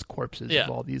animated ghost corpses Yeah.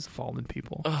 of all these fallen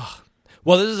people.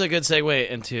 Well, this is a good segue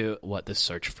into what the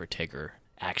search for Tigger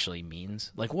actually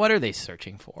means. Like, what are they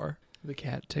searching for? The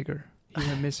cat Tigger. He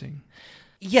went missing.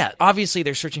 Yeah, obviously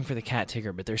they're searching for the cat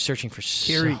Tigger, but they're searching for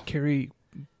Carrie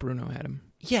Bruno had him.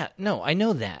 Yeah, no, I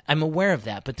know that. I'm aware of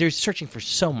that, but they're searching for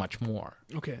so much more.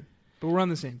 Okay. But we're on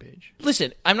the same page.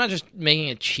 Listen, I'm not just making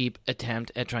a cheap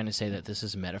attempt at trying to say that this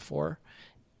is a metaphor.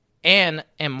 Anne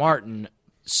and Martin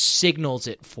signals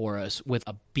it for us with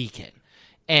a beacon.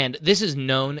 And this is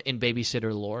known in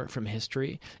babysitter lore from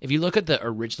history. If you look at the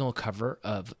original cover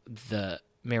of the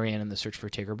Marianne and the Search for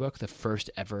Tigger book, the first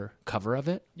ever cover of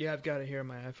it, Yeah, I've got it here on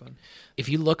my iPhone. if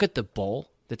you look at the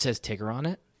bowl that says Tigger on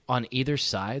it, on either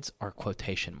sides are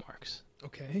quotation marks.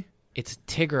 Okay. It's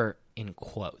Tigger in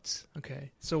quotes.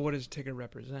 Okay. So what does Tigger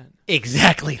represent?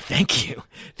 Exactly. Thank you.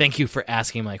 Thank you for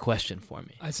asking my question for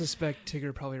me. I suspect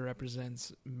Tigger probably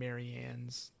represents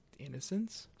Marianne's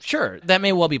innocence. Sure, that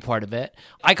may well be part of it.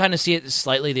 I kind of see it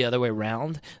slightly the other way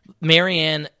around.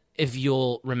 Marianne, if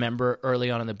you'll remember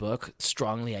early on in the book,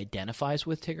 strongly identifies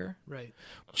with Tigger. Right.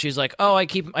 She's like, oh, I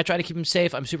try to keep him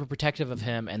safe. I'm super protective of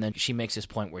him. And then she makes this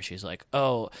point where she's like,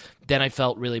 oh, then I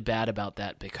felt really bad about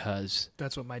that because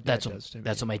That's what my dad that's does to me.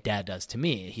 what my dad does to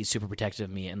me. He's super protective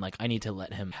of me, and like I need to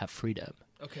let him have freedom.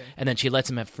 Okay. And then she lets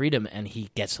him have freedom, and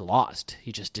he gets lost.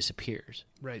 He just disappears.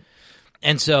 Right.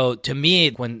 And so, to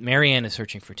me, when Marianne is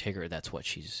searching for Tigger, that's what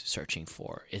she's searching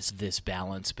for, is this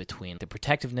balance between the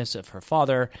protectiveness of her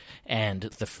father and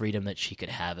the freedom that she could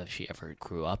have if she ever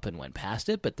grew up and went past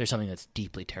it. But there's something that's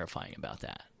deeply terrifying about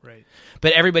that. Right.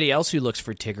 But everybody else who looks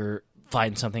for Tigger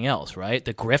finds something else, right?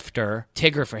 The grifter,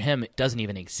 Tigger for him, doesn't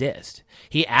even exist.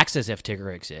 He acts as if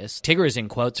Tigger exists. Tigger is in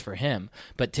quotes for him,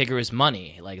 but Tigger is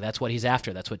money. Like, that's what he's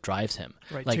after. That's what drives him.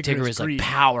 Right, Like, Tigger Tigger is is like greed.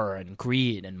 power and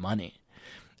greed and money.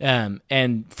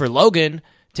 And for Logan,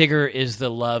 Tigger is the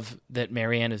love that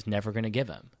Marianne is never going to give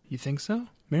him. You think so?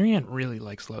 Marianne really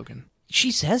likes Logan.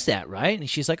 She says that, right? And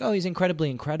she's like, oh, he's incredibly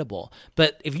incredible.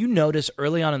 But if you notice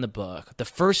early on in the book, the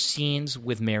first scenes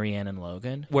with Marianne and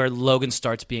Logan, where Logan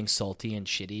starts being salty and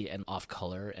shitty and off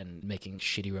color and making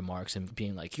shitty remarks and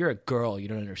being like, you're a girl, you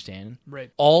don't understand.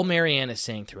 Right. All Marianne is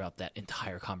saying throughout that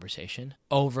entire conversation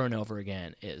over and over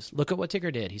again is, look at what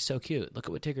Tigger did. He's so cute. Look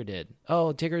at what Tigger did.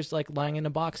 Oh, Tigger's like lying in a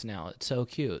box now. It's so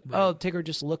cute. Right. Oh, Tigger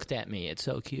just looked at me. It's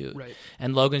so cute. Right.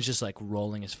 And Logan's just like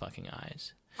rolling his fucking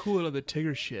eyes. Cool out of the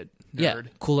Tigger shit, nerd. Yeah,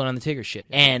 cooling on the Tigger shit.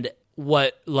 And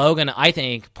what Logan, I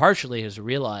think, partially has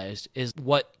realized is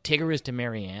what Tigger is to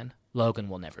Marianne, Logan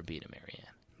will never be to Marianne.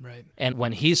 Right. And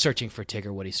when he's searching for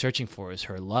Tigger, what he's searching for is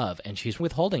her love, and she's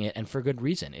withholding it, and for good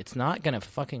reason. It's not going to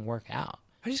fucking work out.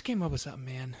 I just came up with something,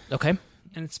 man. Okay.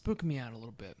 And it's spooking me out a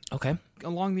little bit. Okay.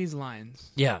 Along these lines,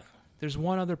 Yeah. there's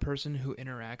one other person who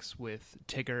interacts with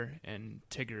Tigger and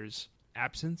Tigger's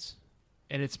absence,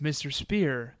 and it's Mr.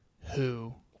 Spear,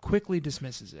 who quickly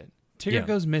dismisses it. Tigger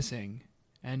goes missing,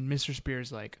 and Mr.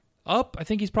 Spear's like, I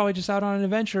think he's probably just out on an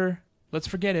adventure. Let's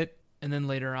forget it. And then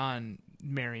later on,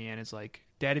 Marianne is like,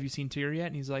 Dad, have you seen Tigger yet?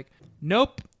 And he's like,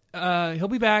 nope. He'll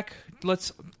be back.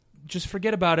 Let's just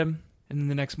forget about him. And then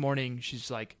the next morning,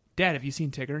 she's like, Dad, have you seen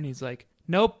Tigger? And he's like,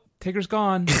 nope, Tigger's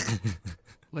gone.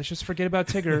 Let's just forget about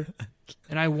Tigger.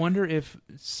 And I wonder if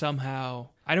somehow,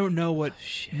 I don't know what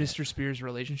Mr. Spear's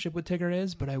relationship with Tigger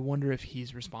is, but I wonder if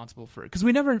he's responsible for it. Because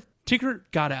Tigger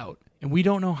got out, and we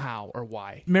don't know how or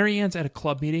why. Marianne's at a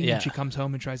club meeting, and she comes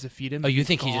home and tries to feed him. Oh, you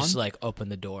think He's he just, gone. like, opened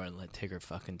the door and let Tigger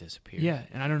fucking disappear? Yeah,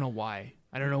 and I don't know why.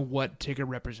 I don't know what Tigger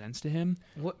represents to him.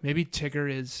 Maybe Tigger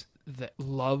is the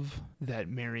love that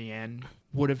Marianne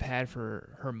would have had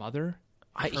for her mother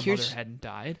if her mother hadn't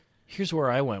died. Here's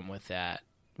where I went with that.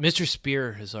 Mr.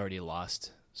 Spear has already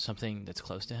lost something that's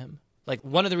close to him. Like,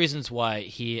 one of the reasons why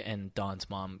he and Dawn's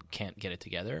mom can't get it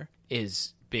together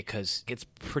is because it's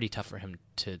pretty tough for him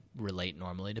to relate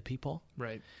normally to people.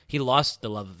 Right. He lost the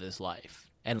love of his life,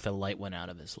 and the light went out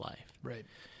of his life. Right.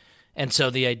 And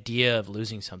so the idea of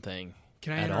losing something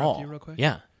Can I at interrupt all, you real quick?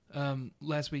 Yeah.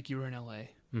 Last week you were in LA,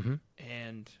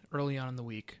 and early on in the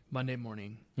week, Monday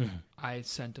morning, I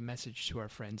sent a message to our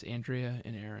friends Andrea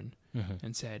and Aaron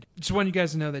and said, just want you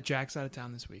guys to know that Jack's out of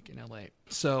town this week in LA.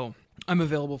 So I'm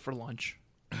available for lunch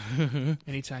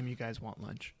anytime you guys want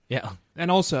lunch. Yeah.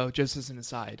 And also, just as an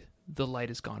aside, the light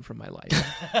is gone from my life.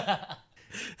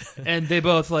 And they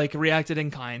both like reacted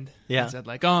in kind. Yeah. And said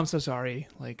like, oh, I'm so sorry.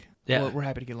 Like, well, we're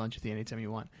happy to get lunch with you anytime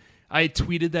you want. I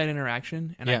tweeted that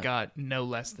interaction, and I got no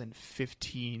less than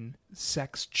 15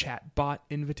 sex chat bot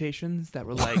invitations that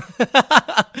were like,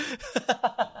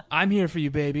 I'm here for you,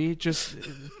 baby. Just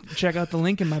check out the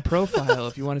link in my profile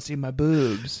if you want to see my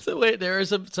boobs. So wait, there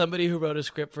is somebody who wrote a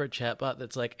script for a chatbot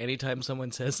that's like, anytime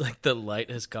someone says like the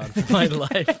light has gone from my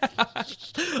life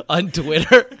on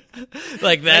Twitter,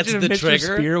 like that's Imagine the if Mr.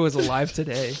 trigger. Spear was alive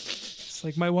today. It's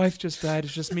like, my wife just died.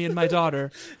 It's just me and my daughter.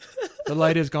 The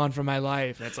light is gone from my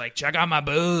life. And it's like, check out my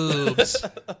boobs.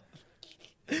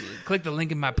 Click the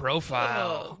link in my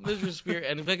profile. Oh, Mr. Spear,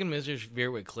 and fucking Mr.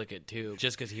 Spear would click it too,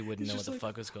 just because he wouldn't know what the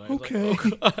fuck was going on. Okay. Like,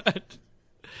 oh god.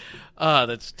 Oh,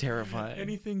 that's terrifying.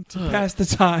 Anything to pass the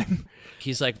time.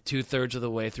 He's like 2/3 of the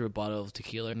way through a bottle of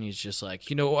tequila, and he's just like,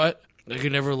 you know what? I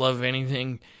could never love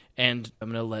anything, and I'm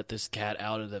gonna let this cat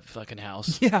out of the fucking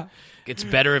house. Yeah. It's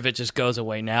better if it just goes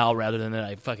away now rather than that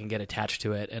I fucking get attached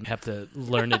to it and have to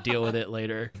learn to deal with it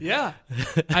later. Yeah.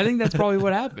 I think that's probably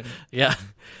what happened. Yeah,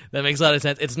 that makes a lot of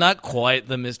sense. It's not quite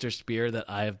the Mr. Spear that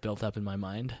I have built up in my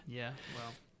mind. Yeah,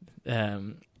 well,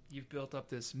 Um, you've built up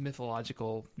this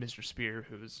mythological Mr. Spear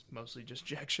who's mostly just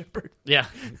Jack Shepherd. yeah,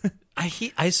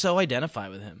 I so identify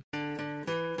with him.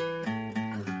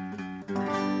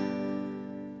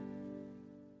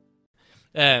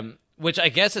 Which I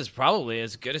guess is probably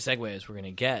as good a segue as we're going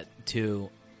to get to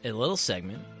a little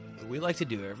segment that we like to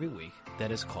do every week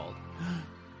that is called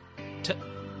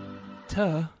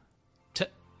Tuh.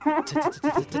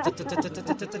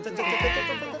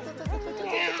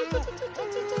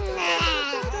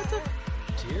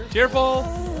 Cheerful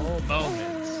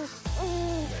moments.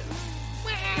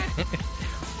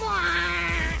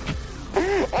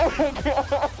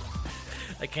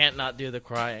 I can't not do the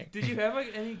crying. Did you have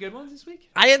any good ones this week?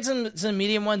 I had some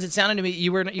medium ones. It sounded to me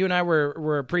you and I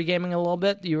were pre-gaming a little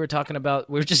bit. You were talking about,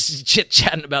 we were just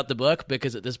chit-chatting about the book,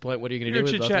 because at this point, what are you going to do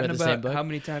with both of them at the same book? How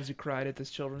many times you cried at this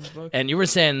children's book. And you were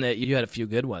saying that you had a few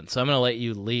good ones, so I'm going to let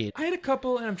you lead. I had a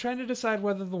couple, and I'm trying to decide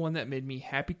whether the one that made me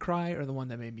happy cry or the one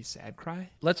that made me sad cry.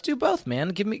 Let's do both, man.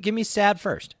 Give me sad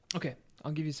first. Okay,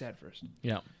 I'll give you sad first.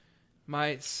 Yeah.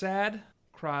 My sad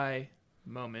cry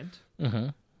moment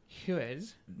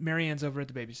Anyways, Marianne's over at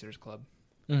the Babysitter's Club.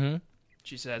 Mm-hmm.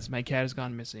 She says, my cat has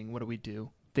gone missing. What do we do?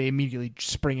 They immediately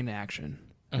spring into action.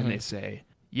 And they say,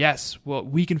 yes, well,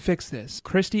 we can fix this.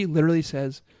 Christy literally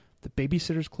says, the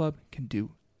Babysitter's Club can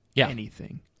do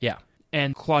anything. Yeah.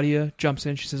 And Claudia jumps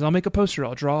in. She says, I'll make a poster.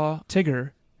 I'll draw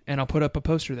Tigger, and I'll put up a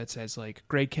poster that says, like,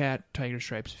 gray cat, tiger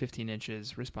stripes, 15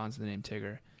 inches, responds to the name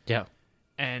Tigger. Yeah.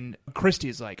 And Christy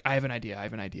is like, I have an idea.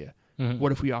 Mm-hmm.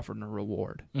 What if we offered a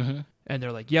reward? Mm-hmm. And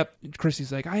they're like, yep.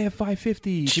 Christy's like, I have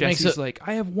 $550. She Jesse's makes like,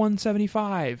 I have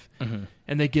 $175. Mm-hmm.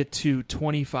 And they get to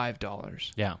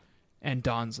 $25. Yeah. And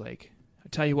Don's like, I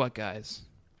tell you what, guys,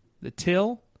 the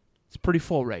till is pretty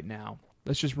full right now.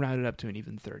 Let's just round it up to an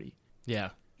even 30. Yeah.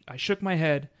 I shook my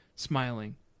head,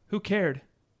 smiling. Who cared?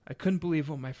 I couldn't believe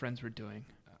what my friends were doing.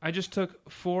 I just took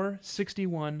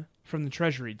 $461 from the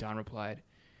treasury, Don replied.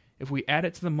 If we add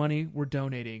it to the money we're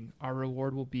donating, our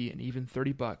reward will be an even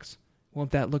 $30. Won't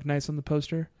that look nice on the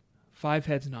poster? 5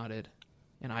 heads nodded,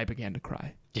 and I began to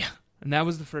cry. Yeah. And that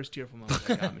was the first tearful moment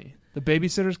that got me. The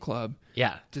Babysitter's Club,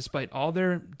 Yeah. despite all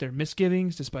their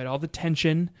misgivings, despite all the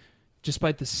tension,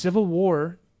 despite the Civil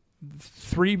War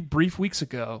 3 brief weeks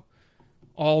ago,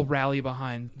 all rally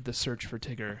behind the search for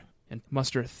Tigger and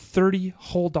muster $30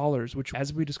 whole dollars, which,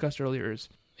 as we discussed earlier, is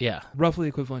Yeah. roughly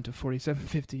equivalent to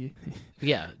 $47.50.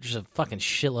 Yeah. Just a fucking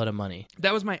shitload of money.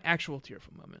 That was my actual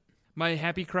tearful moment. My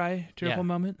happy cry tearful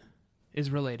moment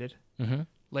is related. Mm-hmm.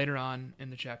 Later on in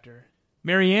the chapter,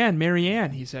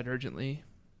 Marianne, he said urgently.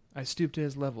 I stooped to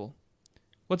his level.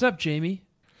 What's up, Jamie?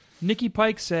 Nikki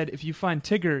Pike said if you find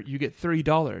Tigger, you get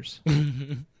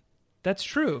 $30. That's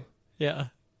true. Yeah.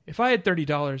 If I had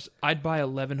 $30, I'd buy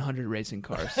 1,100 racing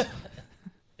cars.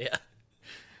 Yeah.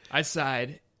 I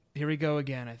sighed. Here we go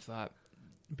again, I thought.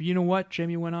 But you know what,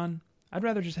 Jamie went on? I'd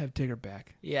rather just have Tigger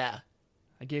back. Yeah.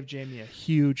 I gave Jamie a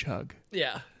huge hug.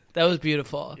 Yeah. That was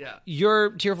beautiful. Yeah. Your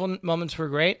tearful moments were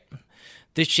great.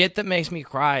 The shit that makes me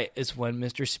cry is when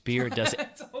Mr. Spear does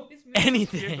It's always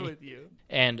anything. with you.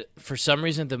 And for some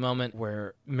reason, the moment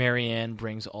where Marianne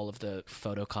brings all of the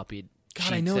photocopied God,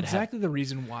 sheets I know that exactly the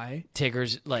reason why. have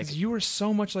Tigger's, like, Because you were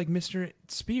so much like Mr.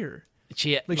 Spear.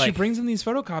 she Brings him these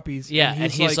photocopies. yeah,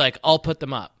 and he's like, I'll put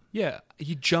them up. yeah,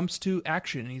 he jumps to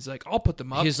action and he's like, I'll put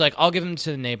them up. He's like, I'll give them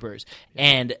to the neighbors.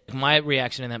 And my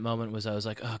reaction in that moment was, I was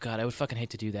like, oh, God, I would fucking hate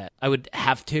to do that. I would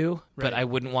have to, but Right. I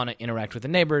wouldn't want to interact with the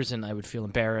neighbors, and I would feel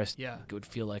embarrassed. Yeah. It would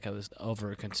feel like I was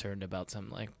over-concerned about some,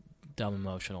 like, dumb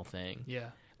emotional thing.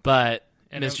 Yeah. But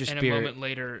And Mr. And Spear... a moment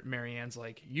later, Marianne's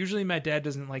like, usually my dad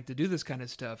doesn't like to do this kind of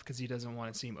stuff because he doesn't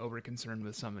want to seem over-concerned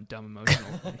with some dumb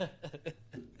emotional thing.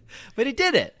 But he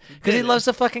did it because he did it. loves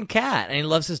the fucking cat and he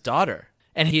loves his daughter,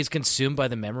 and he's consumed by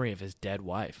the memory of his dead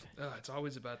wife. Oh, it's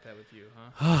always about that with you,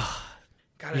 huh?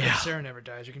 God, I Yeah. hope Sarah never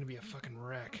dies. You're going to be a fucking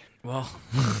wreck. Well,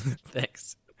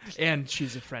 thanks. And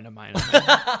she's a friend of mine.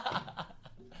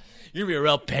 You're gonna be a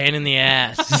real pain in the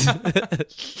ass.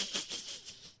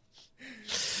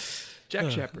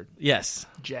 Jack Shepard. Yes.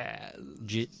 Jazz.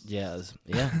 Jazz.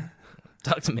 Yeah.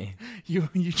 Talk to me. You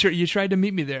tried to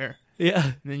meet me there. Yeah.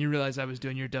 And then you realized I was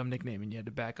doing your dumb nickname and you had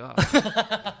to back off.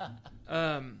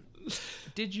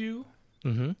 Did you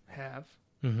have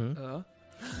bird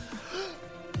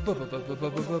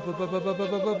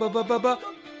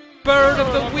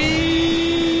of the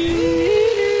week?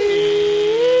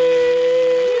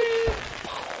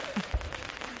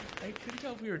 I couldn't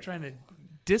tell if we were trying to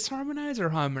disharmonize or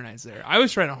harmonize there. I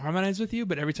was trying to harmonize with you,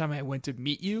 but every time I went to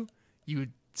meet you, you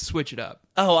would switch it up.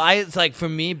 Oh, it's like, for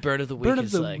me, bird of the week Bird of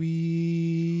is the like... week.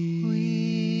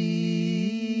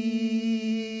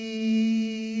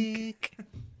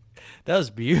 That was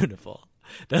beautiful.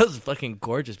 That was fucking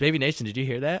gorgeous. Baby Nation, did you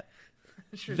hear that?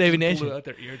 Sure, Baby just Nation. blew out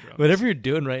their eardrums. Whatever you're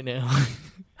doing right now.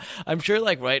 I'm sure,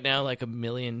 like, right now, like, a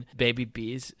million baby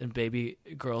bees and baby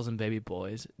girls and baby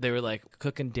boys, they were, like,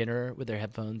 cooking dinner with their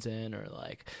headphones in, or,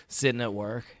 like, sitting at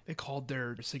work. They called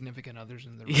their significant others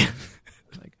in the room. Yeah.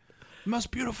 Like,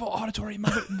 most beautiful auditory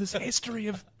moment in this history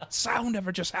of sound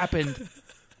ever just happened.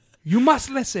 You must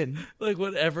listen. Like,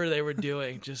 whatever they were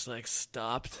doing just, like,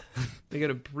 stopped. They got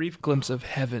a brief glimpse of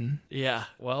heaven. Yeah.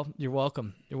 Well, you're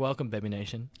welcome. You're welcome, Baby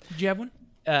Nation. Did you have one?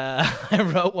 I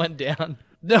wrote one down.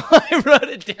 No, I wrote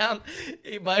it down.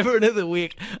 My bird of the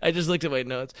week. I just looked at my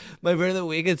notes. My bird of the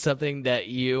week is something that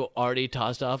you already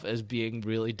tossed off as being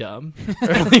really dumb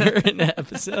earlier in the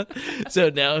episode. So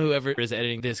now whoever is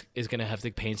editing this is going to have to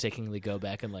painstakingly go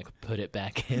back and, like, put it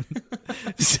back in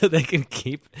so they can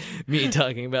keep me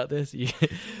talking about this.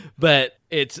 But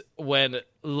it's when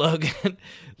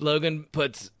Logan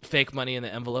puts fake money in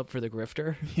the envelope for the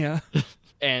grifter. Yeah.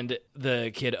 And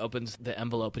the kid opens the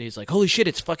envelope and he's like, holy shit,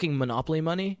 it's fucking Monopoly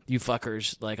money? You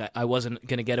fuckers. Like, I wasn't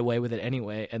going to get away with it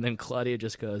anyway. And then Claudia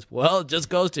just goes, well, it just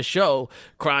goes to show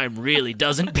crime really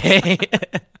doesn't pay.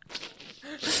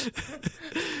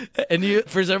 And you,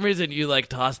 for some reason, you like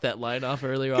tossed that line off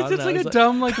earlier on. It's like a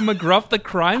dumb, like McGruff the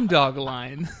crime dog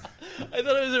line. I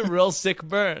thought it was a real sick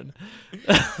burn.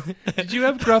 Did you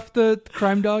have Gruff the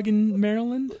crime dog in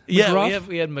Maryland? Yeah, McGruff?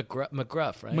 we had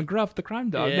McGruff, right? McGruff the crime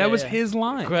dog. Yeah, that was yeah. his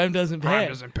line. Crime doesn't pay. Crime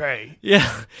doesn't pay.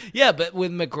 Yeah, yeah, but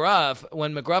with McGruff,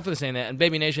 when McGruff was saying that, and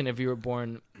Baby Nation, if you were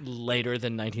born later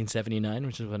than 1979,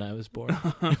 which is when I was born,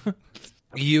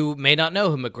 you may not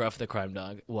know who McGruff the crime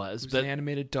dog was, It was but an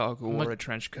animated dog who wore a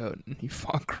trench coat and he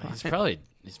fought crime.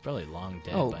 he's probably long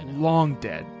dead Oh, by now. long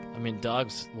dead. I mean,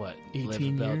 dogs, what, 18 live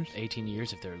about years? 18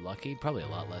 years if they're lucky? Probably a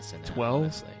lot less than that, 12?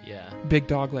 honestly. Yeah. Big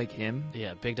dog like him.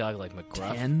 Yeah, big dog like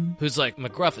McGruff. 10? Who's like,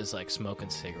 McGruff is like smoking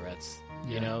cigarettes.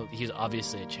 You Yeah. know, he's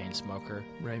obviously a chain smoker.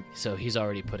 Right. So he's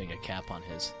already putting a cap on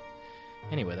his.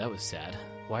 Anyway, that was sad.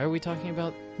 Why are we talking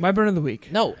about? My burn of the week.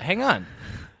 No, hang on.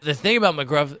 The thing about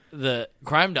McGruff, the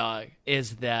crime dog,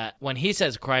 is that when he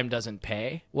says crime doesn't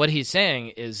pay, what he's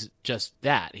saying is just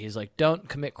that. He's like, don't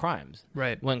commit crimes.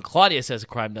 Right. When Claudia says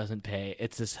crime doesn't pay,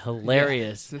 it's this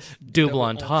hilarious double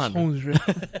entendre.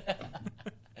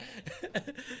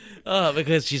 Oh,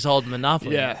 because she's holding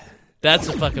Monopoly. Yeah. That's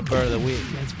the fucking burn of the week.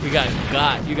 You got,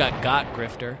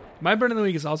 grifter. My burn of the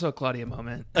week is also a Claudia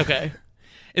moment. Okay.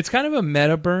 It's kind of a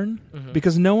meta burn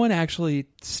because no one actually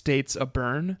states a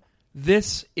burn.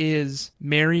 This is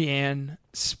Mary Ann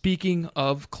speaking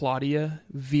of Claudia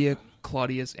via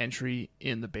Claudia's entry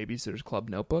in the Babysitter's Club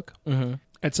notebook. Mm-hmm.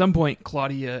 At some point,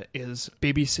 Claudia is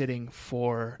babysitting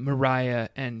for Mariah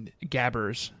and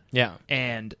Gabbers Yeah.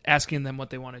 and asking them what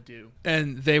they want to do.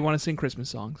 And they want to sing Christmas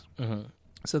songs. Mm-hmm.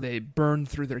 So they burn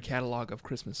through their catalog of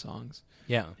Christmas songs.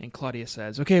 Yeah. And Claudia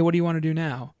says, okay, what do you want to do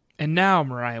now? And now,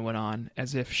 Mariah went on,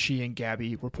 as if she and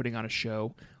Gabby were putting on a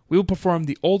show, we will perform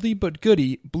the oldie but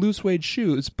goodie Blue Suede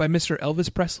Shoes by Mr.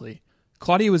 Elvis Presley.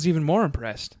 Claudia was even more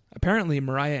impressed. Apparently,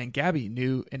 Mariah and Gabby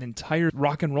knew an entire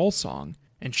rock and roll song,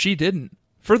 and she didn't.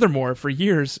 Furthermore, for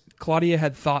years, Claudia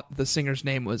had thought the singer's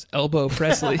name was Elbow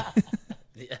Presley.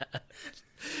 Yeah.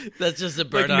 That's just a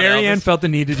burn Like on Mary Ann Elvis. felt the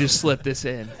need to just slip this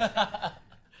in.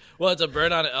 Well, it's a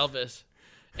burn on Elvis,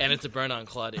 and it's a burn on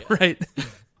Claudia. Right.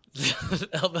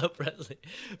 Elbow Presley.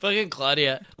 Fucking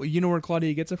Claudia. Well, you know where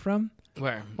Claudia gets it from?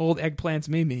 Where? Old Eggplant's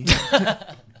Mimi.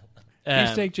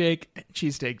 Cheesesteak Jake,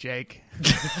 Cheesesteak Jake.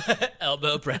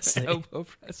 Elbow Presley. Elbow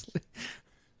Presley.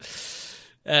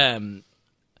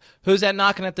 Who's that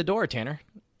knocking at the door, Tanner?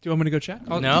 Do you want me to go check?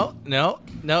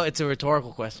 No, it's a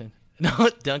rhetorical question. No,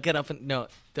 don't get up and no,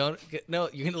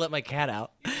 you're gonna let my cat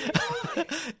out.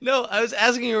 No, I was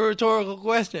asking you a rhetorical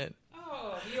question.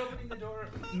 Oh, the opening the door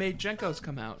made Jenkos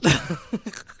come out.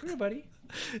 Come here, buddy.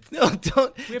 No,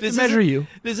 don't. We have to measure you.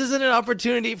 This isn't an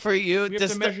opportunity for you We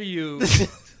have to measure you.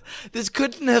 This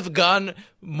couldn't have gone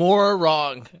more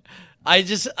wrong. I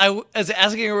was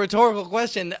asking a rhetorical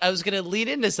question. I was going to lead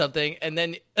into something, and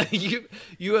then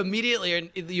you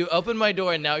immediately you opened my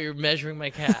door, and now you're measuring my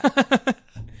cat.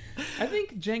 I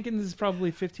think Jenkins is probably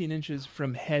 15 inches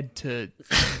from head to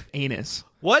anus.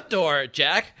 What door,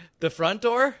 Jack? The front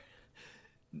door?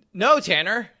 No,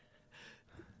 Tanner.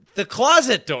 The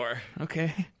closet door.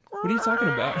 Okay. What are you talking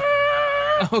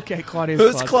about? Okay, Claudia's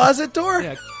Whose closet door?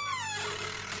 Yeah.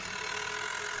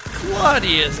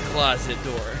 Claudia's closet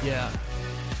door. Yeah.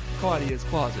 Claudia's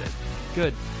closet.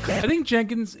 Good. I think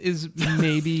Jenkins is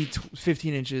maybe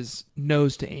 15 inches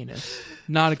nose to anus,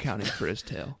 not accounting for his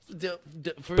tail.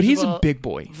 But he's a big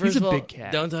boy. He's a big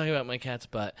cat. Don't talk about my cat's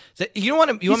butt. You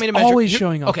want me to measure? Always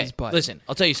showing off his butt. Listen,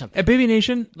 I'll tell you something. At Baby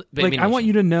Nation, Baby I want Nation.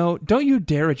 you to know, don't you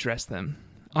dare address them.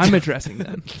 I'm addressing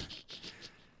them.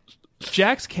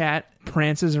 Jack's cat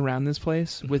prances around this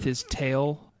place with his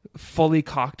tail fully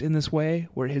cocked in this way,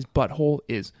 where his butthole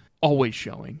is always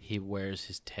showing. He wears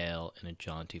his tail in a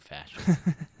jaunty fashion.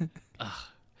 Ugh.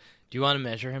 Do you want to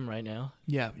measure him right now?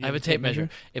 Yeah. I have a tape measure.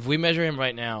 If we measure him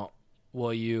right now,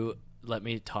 will you let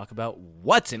me talk about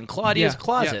what's in Claudia's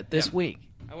closet this week?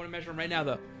 I want to measure him right now,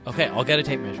 though. Okay, I'll get a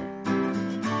tape measure.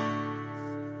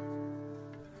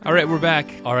 All right, we're back.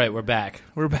 All right, we're back.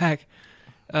 We're back.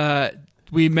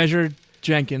 We measured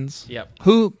Jenkins. Yep.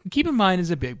 Who, keep in mind,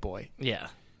 is a big boy. Yeah.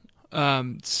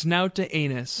 Snout to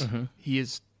anus, he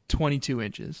is 22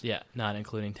 inches. Yeah, not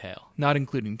including tail. Not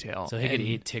including tail. So he could And-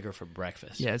 eat Tigger for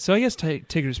breakfast. Yeah, so I guess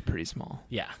Tigger's pretty small.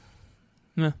 Yeah.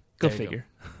 Go There you figure.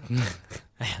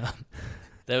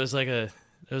 That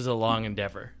was a long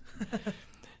endeavor.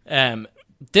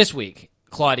 This week,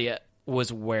 Claudia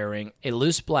was wearing a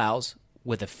loose blouse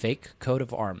with a fake coat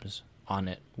of arms on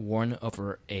it, worn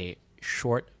over a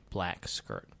short black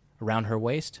skirt. Around her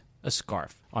waist, a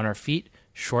scarf. On her feet,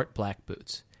 short black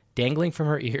boots. Dangling from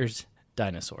her ears,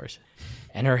 dinosaurs.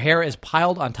 And her hair is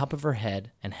piled on top of her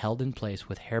head and held in place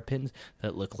with hairpins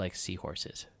that look like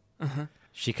seahorses.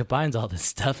 She combines all this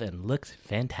stuff and looks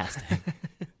fantastic.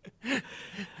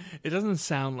 It doesn't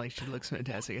sound like she looks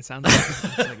fantastic. It sounds like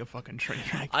it's like a fucking train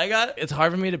wreck. It's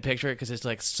hard for me to picture it because it's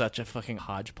like such a fucking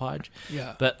hodgepodge.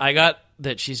 Yeah. But I got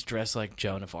that she's dressed like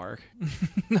Joan of Arc.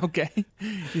 Okay.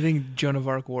 You think Joan of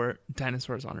Arc wore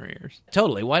dinosaurs on her ears?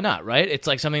 Totally. Why not, right? It's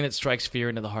like something that strikes fear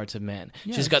into the hearts of men.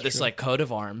 Yeah, She's got that's this true. like coat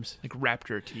of arms. Like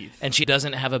raptor teeth. And she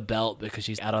doesn't have a belt because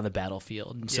she's out on the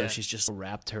battlefield. And so Yeah. she's just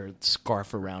wrapped her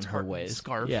scarf around her waist.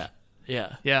 Scarf. Yeah.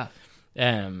 Yeah. Yeah.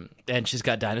 And she's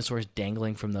got dinosaurs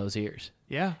dangling from those ears.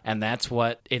 Yeah. And that's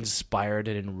what inspired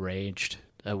and enraged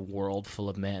a world full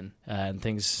of men. And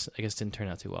things, I guess, didn't turn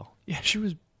out too well. Yeah, she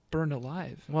was burned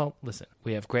alive. Well, listen,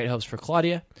 we have great hopes for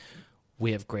Claudia.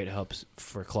 We have great hopes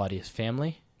for Claudia's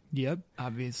family. Yep,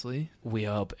 obviously. We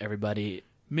hope everybody...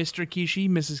 Mr. Kishi,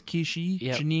 Mrs. Kishi,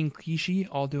 Yep. Janine Kishi,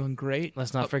 all doing great.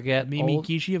 Let's not forget Mimi old-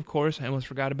 Kishi, of course. I almost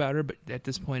forgot about her, but at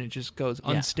this point it just goes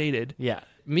Yeah. unstated. Yeah.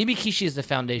 Mimi Kishi is the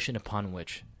foundation upon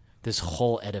which this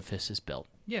whole edifice is built.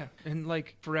 Yeah, and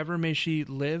like forever may she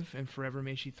live and forever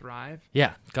may she thrive.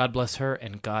 Yeah. God bless her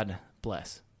and God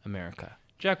bless America.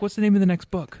 Jack, what's the name of the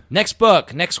next book? Next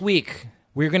book, next week,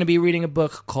 we're going to be reading a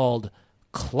book called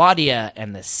Claudia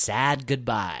and the Sad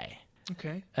Goodbye.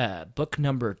 Okay. Book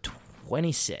number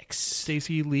 26.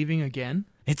 Stacy leaving again?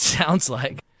 It sounds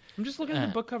like. I'm just looking at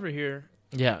the book cover here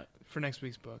Yeah. for next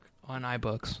week's book on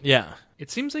iBooks. Yeah. It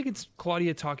seems like it's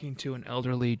Claudia talking to an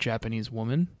elderly Japanese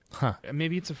woman. Huh.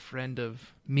 Maybe it's a friend of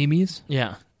Mimi's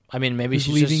Yeah. I mean, maybe who's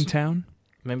she's leaving just, town.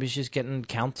 maybe she's getting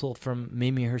counsel from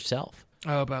Mimi herself.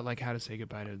 Oh, about like how to say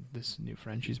goodbye to this new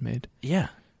friend she's made. Yeah.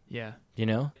 Yeah. You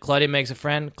know? Claudia makes a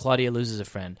friend, Claudia loses a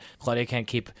friend. Claudia can't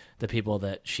keep the people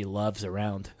that she loves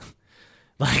around.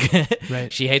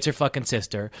 Right. She hates her fucking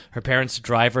sister. Her parents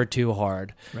drive her too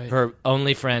hard. Right. Her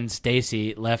only friend,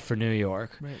 Stacy, left for New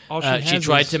York. Right. All She has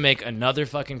tried is- to make another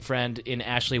fucking friend in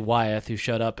Ashley Wyeth, who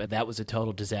showed up, and that was a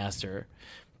total disaster.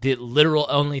 The literal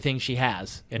only thing she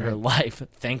has in her life,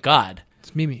 thank God,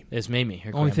 It's Mimi. is Mimi.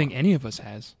 Her Only grandma. thing any of us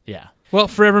has. Yeah. Well,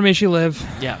 forever may she live.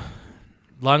 Yeah.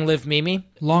 Long live Mimi.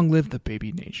 Long live the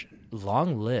baby nation.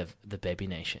 Long live the baby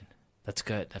nation. That's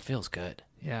good. That feels good.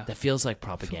 Yeah. That feels like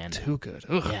propaganda. Too good.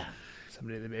 Ugh. Yeah.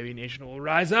 Someday the baby nation will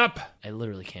rise up. I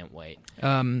literally can't wait.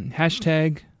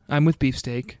 Hashtag I'm with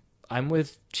beefsteak. I'm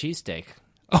with cheesesteak.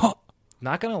 Oh,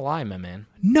 Not gonna lie, my man.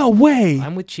 no way.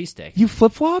 I'm with cheesesteak. You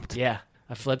flip-flopped? Yeah.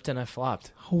 I flipped and I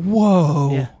flopped.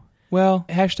 Whoa. Yeah. Well,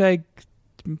 hashtag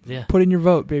Yeah. put in your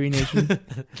vote, baby nation.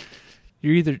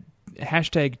 You're either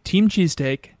hashtag team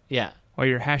cheesesteak Yeah. or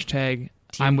you're hashtag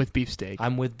I'm with beefsteak.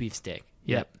 I'm with beefsteak.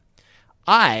 Yep.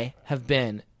 I have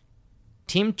been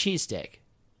Team Cheesesteak,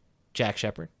 Jack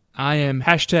Shepard. I am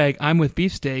hashtag I'm with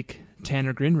beefsteak,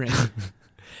 Tanner Grinring.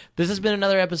 This has been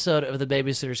another episode of the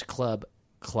Babysitters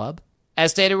Club.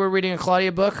 As stated, we're reading a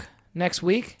Claudia book next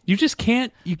week. You just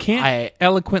can't. You can't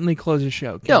eloquently close a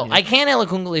show. Can No, you? I can't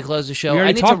eloquently close the show. We already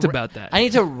I need talked to, about that. I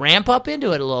need to ramp up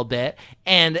into it a little bit,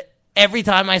 and every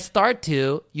time I start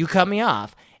to, you cut me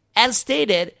off. As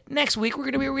stated, next week we're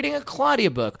going to be reading a Claudia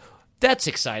book. That's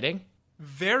exciting.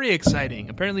 Very exciting.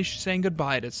 Apparently, she's saying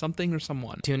goodbye to something or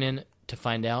someone. Tune in to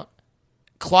find out.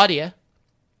 Claudia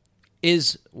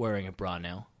is wearing a bra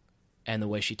now, and the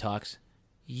way she talks,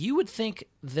 you would think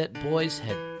that boys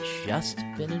had just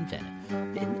been invented.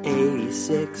 In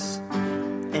 86,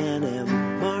 Anna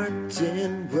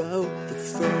Martin wrote the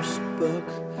first book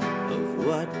of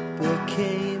what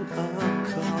became a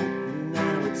cult.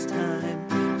 Now it's time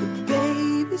for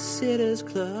Babysitter's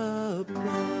Club.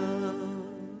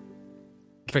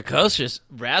 Precocious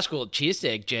rascal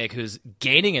cheesesteak Jake, who's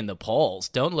gaining in the polls.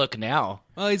 Don't look now.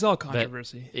 Well, he's all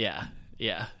controversy. Yeah. You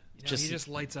know, he just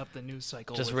lights up the news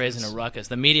cycle. Just with raising his- a ruckus.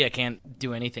 The media can't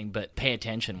do anything but pay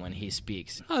attention when he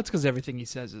speaks. Oh, it's because everything he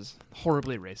says is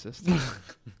horribly racist.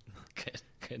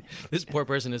 Good. This poor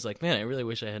person is like, man, I really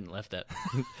wish I hadn't left that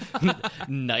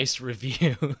nice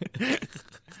review.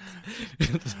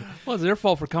 Well, it's their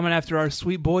fault for coming after our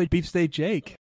sweet boy Beefsteak Jake.